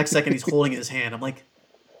 second. The next second he's holding it in his hand. I'm like,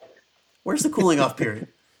 where's the cooling off period?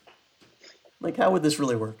 Like, how would this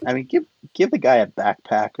really work? I mean, give the guy a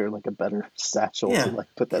backpack or like a better satchel to Yeah, like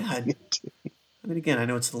put that God. thing into. I mean, again, I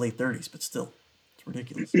know it's the late 30s, but still, it's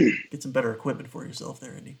ridiculous. Get some better equipment for yourself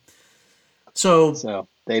there, Andy. So, So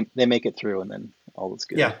they make it through, and then all is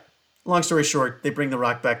yeah, good. long story short, they bring the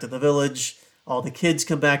rock back to the village. All the kids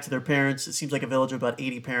come back to their parents. It seems like a village of about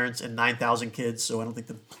 80 parents and 9,000 kids, so I don't think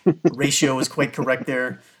the ratio is quite correct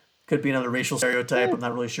there. Could be another racial stereotype. Yeah, I'm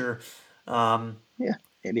not really sure. Um, yeah.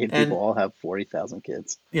 Indian people and all have 40,000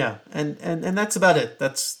 kids. yeah, and that's about it.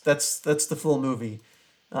 That's the full movie.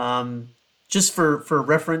 Just for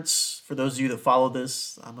reference, for those of you that follow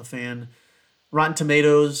this, I'm a fan. Rotten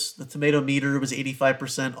Tomatoes, the tomato meter was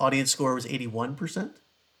 85%, audience score was 81%,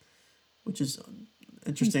 which is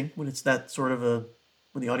interesting when it's that sort of a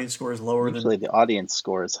when the audience score is lower than Usually the audience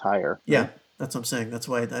score is higher, yeah, right? that's what I'm saying. That's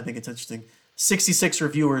why I think it's interesting. 66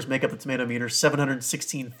 reviewers make up the tomato meter,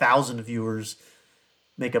 716,000 viewers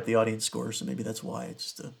make up the audience score, so maybe that's why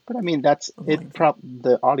it's just But I mean, that's a it. volume thing.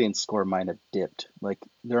 The audience score might have dipped. Like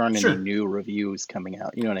there aren't any Sure, new reviews coming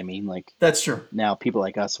out. You know what I mean? Like that's true. now people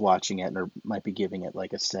like us watching it or might be giving it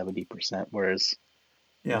like a 70%, whereas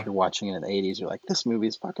if Yeah, you're watching it in the 80s, you're like, this movie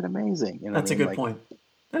is fucking amazing. You know what I that's a mean? good Like point.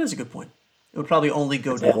 That is a good point. It would probably only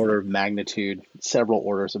go it's an down. order of magnitude, several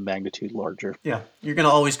orders of magnitude larger Yeah, you're going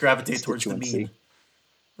to always gravitate towards the mean. constituency.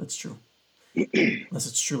 That's true. Unless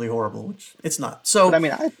it's truly horrible, which it's not. But I So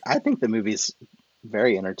mean, I think the movie's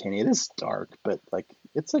very entertaining. It is dark, but like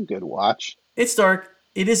it's a good watch. it's dark.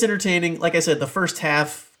 It is entertaining. Like I said, the first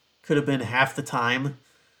half could have been half the time.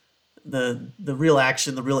 The real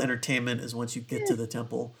action, the real entertainment is once you get Eh, to the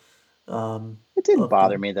temple it didn't of the.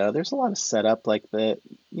 bother me though. There's a lot of setup, like the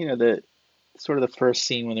sort of the first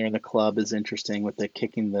scene when they're in the club is interesting with the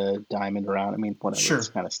kicking the diamond around. I mean, whatever, it's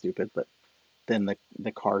Sure. kind of stupid, but then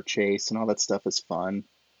the car chase and all that stuff is fun.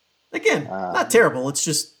 Again, not Um, terrible. It's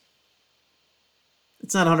just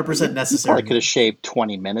it's not 100% you probably necessary could have either. shaved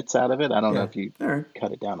 20 minutes out of it. I don't know Yeah. if you All right.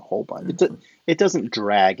 cut it down a whole bunch. All right. It doesn't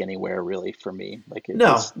drag anywhere really for me. Like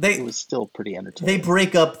No, it was still pretty they entertaining.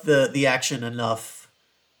 break up the action enough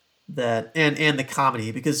that and the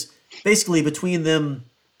comedy because basically between them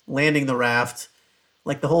landing the raft,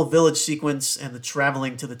 like the whole village sequence and the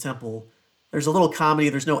traveling to the temple, there's a little comedy.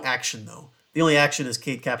 There's no action though. The only action is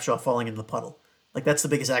Kate Capshaw falling into the puddle. Like that's the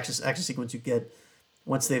biggest action sequence you get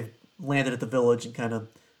once they've landed at the village and kind of.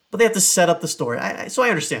 But they have to set up the story. So I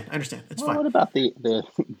understand. I understand. It's Well, fine. what about the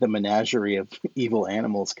menagerie of evil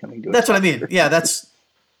animals coming to That's what I attack mean. her? Yeah, that's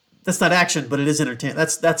not action, but it is entertaining.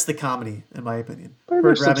 That's the comedy in my opinion. But Her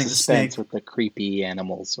there's some grabbing the suspense snake. with the creepy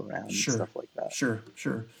animals around and Sure, stuff like that. sure.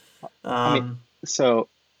 I mean, so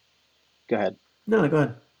go ahead. No, go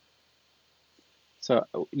ahead. So,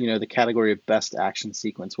 the category of best action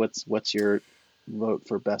sequence. What's your vote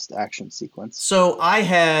for best action sequence? So I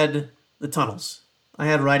had the tunnels. I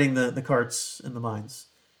had riding the carts in the mines.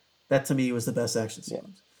 That to me was the best action Yeah,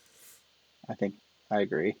 sequence. I think I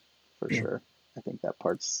agree for Yeah, sure. I think that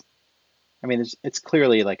part's I mean, it's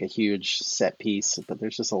clearly like a huge set piece, but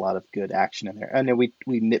there's just a lot of good action in there. I know we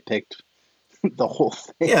nitpicked the whole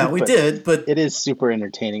Yeah, thing, we but did, but it is super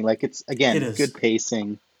entertaining. Like it's it again is. good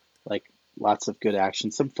pacing, like lots of good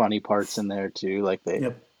action, some funny parts in there too. Like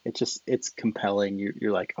Yep. it's compelling.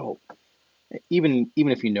 You're like, oh, even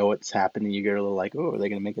if you know what's happening, you get a little like, oh, are they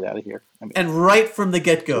gonna make it out of here? I mean, And right from the to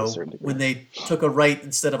a get-go, certain when degree. they took a right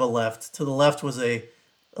instead of a left, to the left was a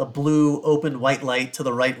blue open white light, to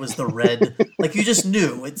the right was the red. Like you just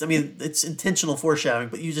knew. It's I mean, it's intentional foreshadowing,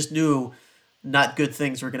 but you just knew not good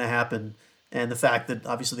things were going to happen. And the fact that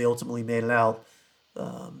obviously they ultimately made it out,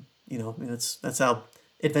 I mean, that's how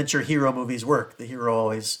adventure hero movies work. The hero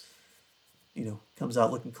always, comes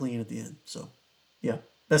out looking clean at the end. So, yeah,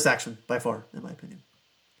 best action by far, in my opinion.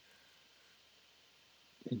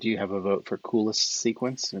 Do you have a vote for coolest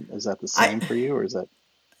sequence? And is that the I same for you, or is that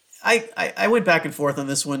I went back and forth on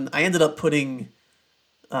this one. I ended up putting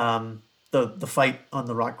the fight on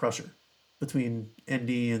the Rock Crusher between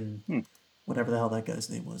Indy and hmm, whatever the hell that guy's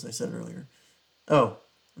name was. I said it earlier. Oh,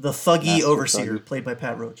 the thuggy Master overseer Thuggy? played by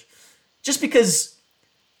Pat Roach. Just because,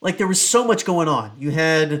 like, there was so much going on. You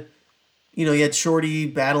had Shorty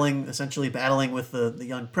essentially battling with the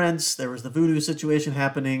young prince. There was the voodoo situation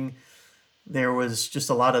happening. There was just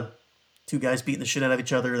a lot of two guys beating the shit out of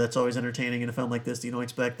each other. That's always entertaining in a film like this. You don't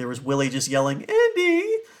expect. There was Willie just yelling,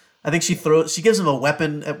 "Andy!" I think she gives him a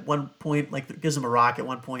weapon at one point, like gives him a rock at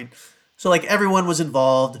one point. So like everyone was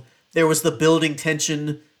involved. There was the building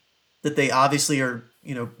tension that they obviously are.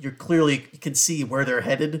 You can see where they're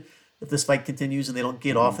headed if this fight continues and they don't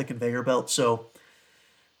get Hmm. off the conveyor belt. So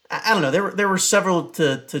I don't know. There were several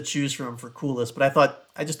to choose from for coolest, but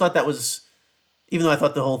I just thought that was, even though I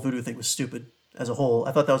thought the whole voodoo thing was stupid as a whole,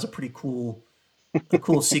 I thought that was a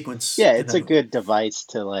cool sequence Yeah, in it's that a movie. good device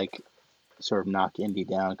to like sort of knock Indy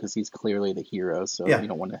down because he's clearly the hero. So Yeah, you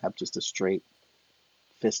don't want to have just a straight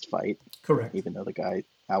fist fight, correct. even though the guy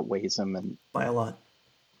outweighs him and By a lot.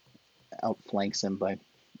 outflanks him by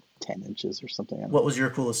 10 inches or something. I don't What was your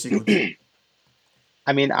coolest sequence? know.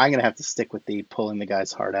 I mean, I'm gonna have to stick with the pulling the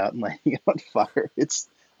guy's heart out and lighting it on fire. It's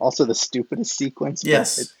also the stupidest sequence, but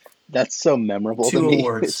Yes, that's so memorable to two me.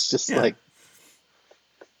 awards. It's just Yeah, like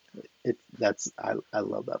I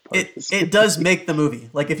love that part of it this it does movie. make the movie.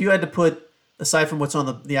 Like if you had to put, aside from what's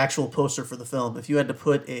on the actual poster for the film, if you had to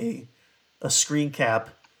put a screen cap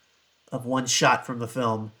of one shot from the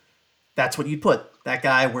film, that's what you'd put. That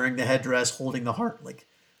guy wearing the headdress, holding the heart, like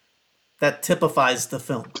that typifies the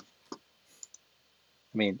film.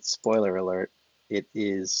 I mean, spoiler alert, it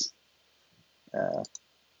is uh,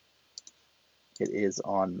 it is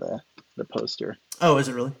on the poster. Oh, is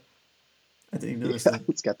it really? I didn't even notice Yeah, that.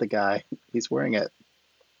 it's got the guy. He's wearing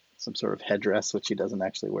some sort of headdress, which he doesn't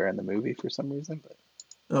actually wear in the movie for some reason,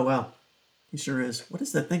 Oh wow, he sure is. What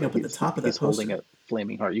is that thing but up at the he's top of that he's holding poster? a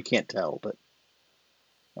flaming heart. You can't tell, but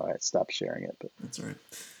all right, stop sharing it. But That's all right.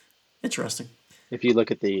 Interesting. if you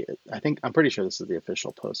look at I'm pretty sure this is the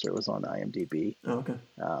official poster. It was on IMDb. Oh, okay.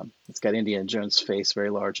 It's got Indiana Jones' face very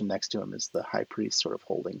large, and next to him is the high priest sort of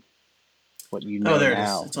holding what you Oh, know there it is.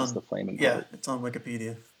 now It's is on. the flaming Yeah, heart. it's on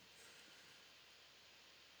Wikipedia.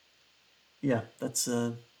 Yeah, that's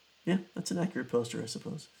an accurate poster, I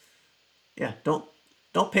suppose. Yeah, don't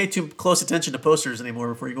pay too close attention to posters anymore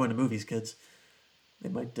before you go into movies, kids. They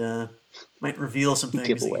might reveal some Give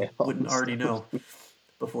things that you away all wouldn't the already stuff. know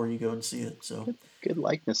before you go and see it. So Good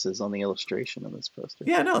likenesses on the illustration of this poster.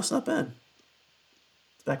 yeah, no, it's not bad.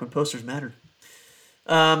 It's back when posters mattered.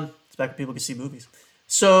 It's back when people could see movies.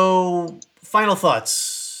 So final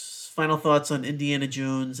thoughts. Final thoughts on Indiana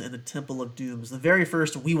Jones and the Temple of Dooms. The very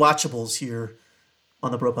first We-Watchables here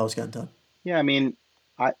on the Bro House Gun Talk. Yeah, I mean,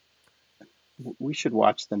 I we should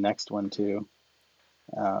watch the next one too,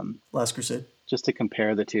 um, Last Crusade. just to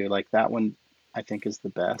compare the two. Like that one, I think is the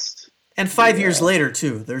best. And 5 years The later,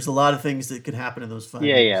 too. There's a lot of things that could happen in those five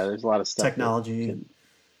yeah, years. there's a lot of stuff that Technology, and can.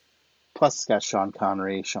 Plus, it's got Sean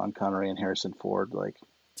Connery and Harrison Ford. Like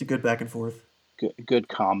it's a good back and forth. good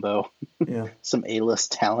combo. Yeah. Some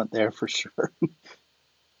A-list talent there for sure.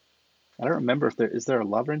 I don't remember if there a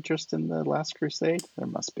love interest in the Last Crusade. There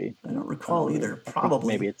must be. I don't I don't recall really. either. I think Probably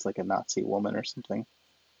maybe it's like a Nazi woman or something.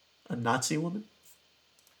 a Nazi woman?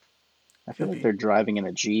 I feel Could like be. they're driving in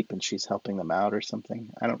a Jeep and she's helping them out or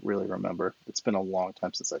something. I don't really remember. It's been a long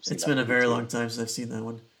time since I've seen It's that been a movie very too. long time since I've seen that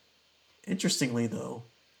one. Interestingly, though,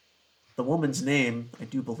 the woman's name, I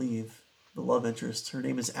do believe, the love interest, her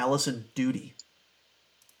name is Allison Duty.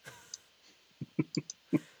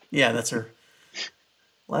 Yeah, that's her.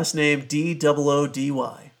 Last name Doody.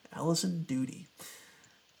 Allison Duty.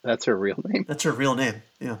 That's her real name. That's her real name.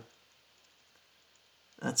 Yeah.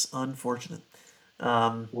 That's unfortunate.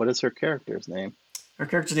 What is her character's name? Her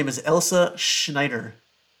character's name is Elsa Schneider,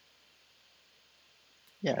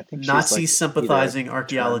 Yeah, I think she's Nazi like either a sympathizing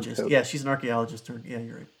archaeologist. turncoat. Yeah, she's an archaeologist. Yeah,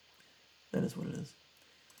 you're right. That is what it is.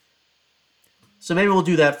 So maybe we'll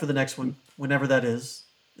do that for the next one, whenever that is.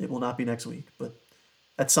 It will not be next week, but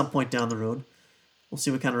at some point down the road. We'll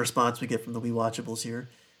see what kind of response we get from the We-Watchables here.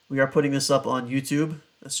 We are putting this up on YouTube,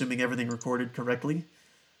 assuming everything recorded correctly.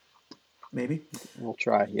 Maybe. We'll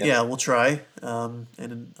try. Yes. Yeah, we'll try.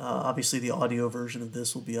 And obviously the audio version of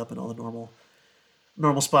this will be up in all the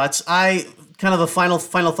normal spots. I kind of a final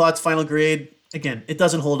thoughts, final grade. Again, it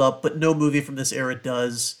doesn't hold up, but no movie from this era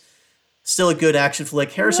does. Still a good action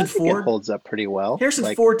flick. I think it holds up pretty well.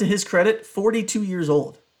 Harrison Ford, to his credit, 42 years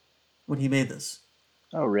old when he made this.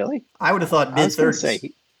 Oh, really? I would have thought mid-30s. I was going to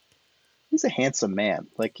say, he's a handsome man.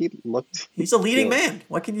 Like, he looked... He's a leading man.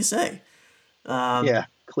 What can you say? Yeah,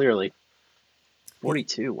 clearly.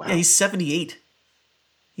 42, wow. Yeah, he's 78.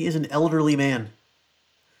 He is an elderly man.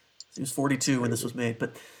 He was 42 when this was made.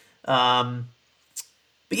 But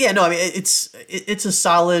yeah, no, I mean, it's a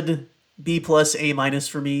solid B plus A minus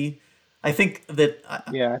for me. I think that...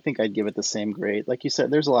 I think I'd give it the same grade. Like you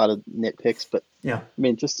said, there's a lot of nitpicks, but yeah, I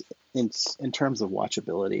mean, just in terms of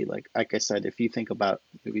watchability, like I said, if you think about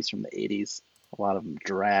movies from the 80s, a lot of them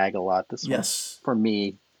drag a lot. This one, for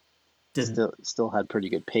me, still had pretty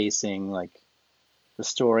good pacing. Like, the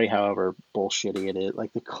story, however bullshitty it is,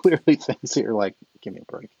 like, the clearly things that you're like, give me a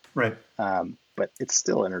break. Right. But it's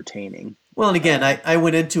still entertaining. Well, and again, I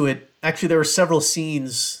went into it, actually there were several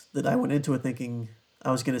scenes that I went into it thinking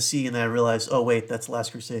I was going to see, and then I realized, oh wait, that's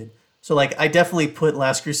Last Crusade. So like, I definitely put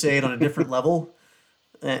Last Crusade on a different level,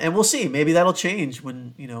 and we'll see. Maybe that'll change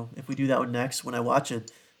when, if we do that one next, when I watch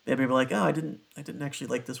it. Maybe I'll be like, oh, I didn't actually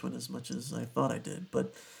like this one as much as I thought I did.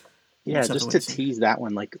 But yeah, just to tease that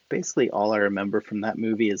one, like, basically all I remember from that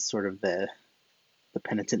movie is sort of the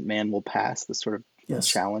penitent man will pass, the sort of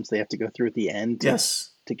challenge they have to go through at the end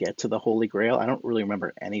to get to the Holy Grail. I don't really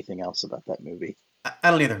remember anything else about that movie. I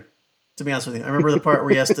don't either, to be honest with you. I remember the part where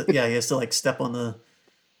he has to like step on the,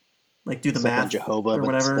 like, do the math on Jehovah, or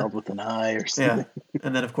whatever, but spelled with an I or something. Yeah,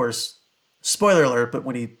 and then of course, spoiler alert, but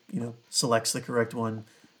when he selects the correct one,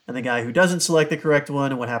 and the guy who doesn't select the correct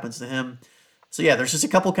one, and what happens to him. So yeah, there's just a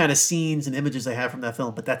couple kind of scenes and images I have from that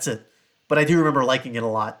film, but that's it. But I do remember liking it a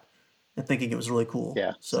lot and thinking it was really cool.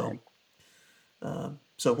 Yeah. So,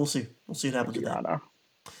 so we'll see. We'll see what happens with that.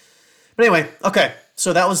 But anyway, okay.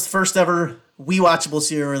 So that was the first ever We-Watchables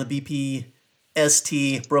here on the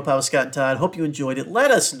BPST, Bro Power Scott and Todd. Hope you enjoyed it. Let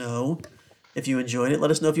us know if you enjoyed it.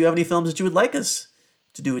 Let us know if you have any films that you would like us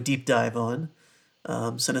to do a deep dive on.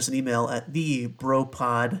 Send us an email at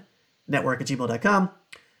thebropodnetwork@gmail.com.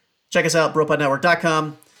 Check us out,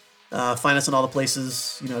 bropodnetwork.com. Find us in all the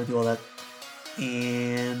places. You know how to do all that.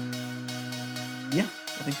 And yeah,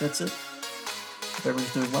 I think that's it. Hope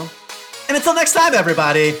everyone's doing well. And until next time,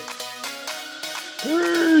 everybody.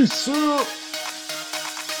 Peace out.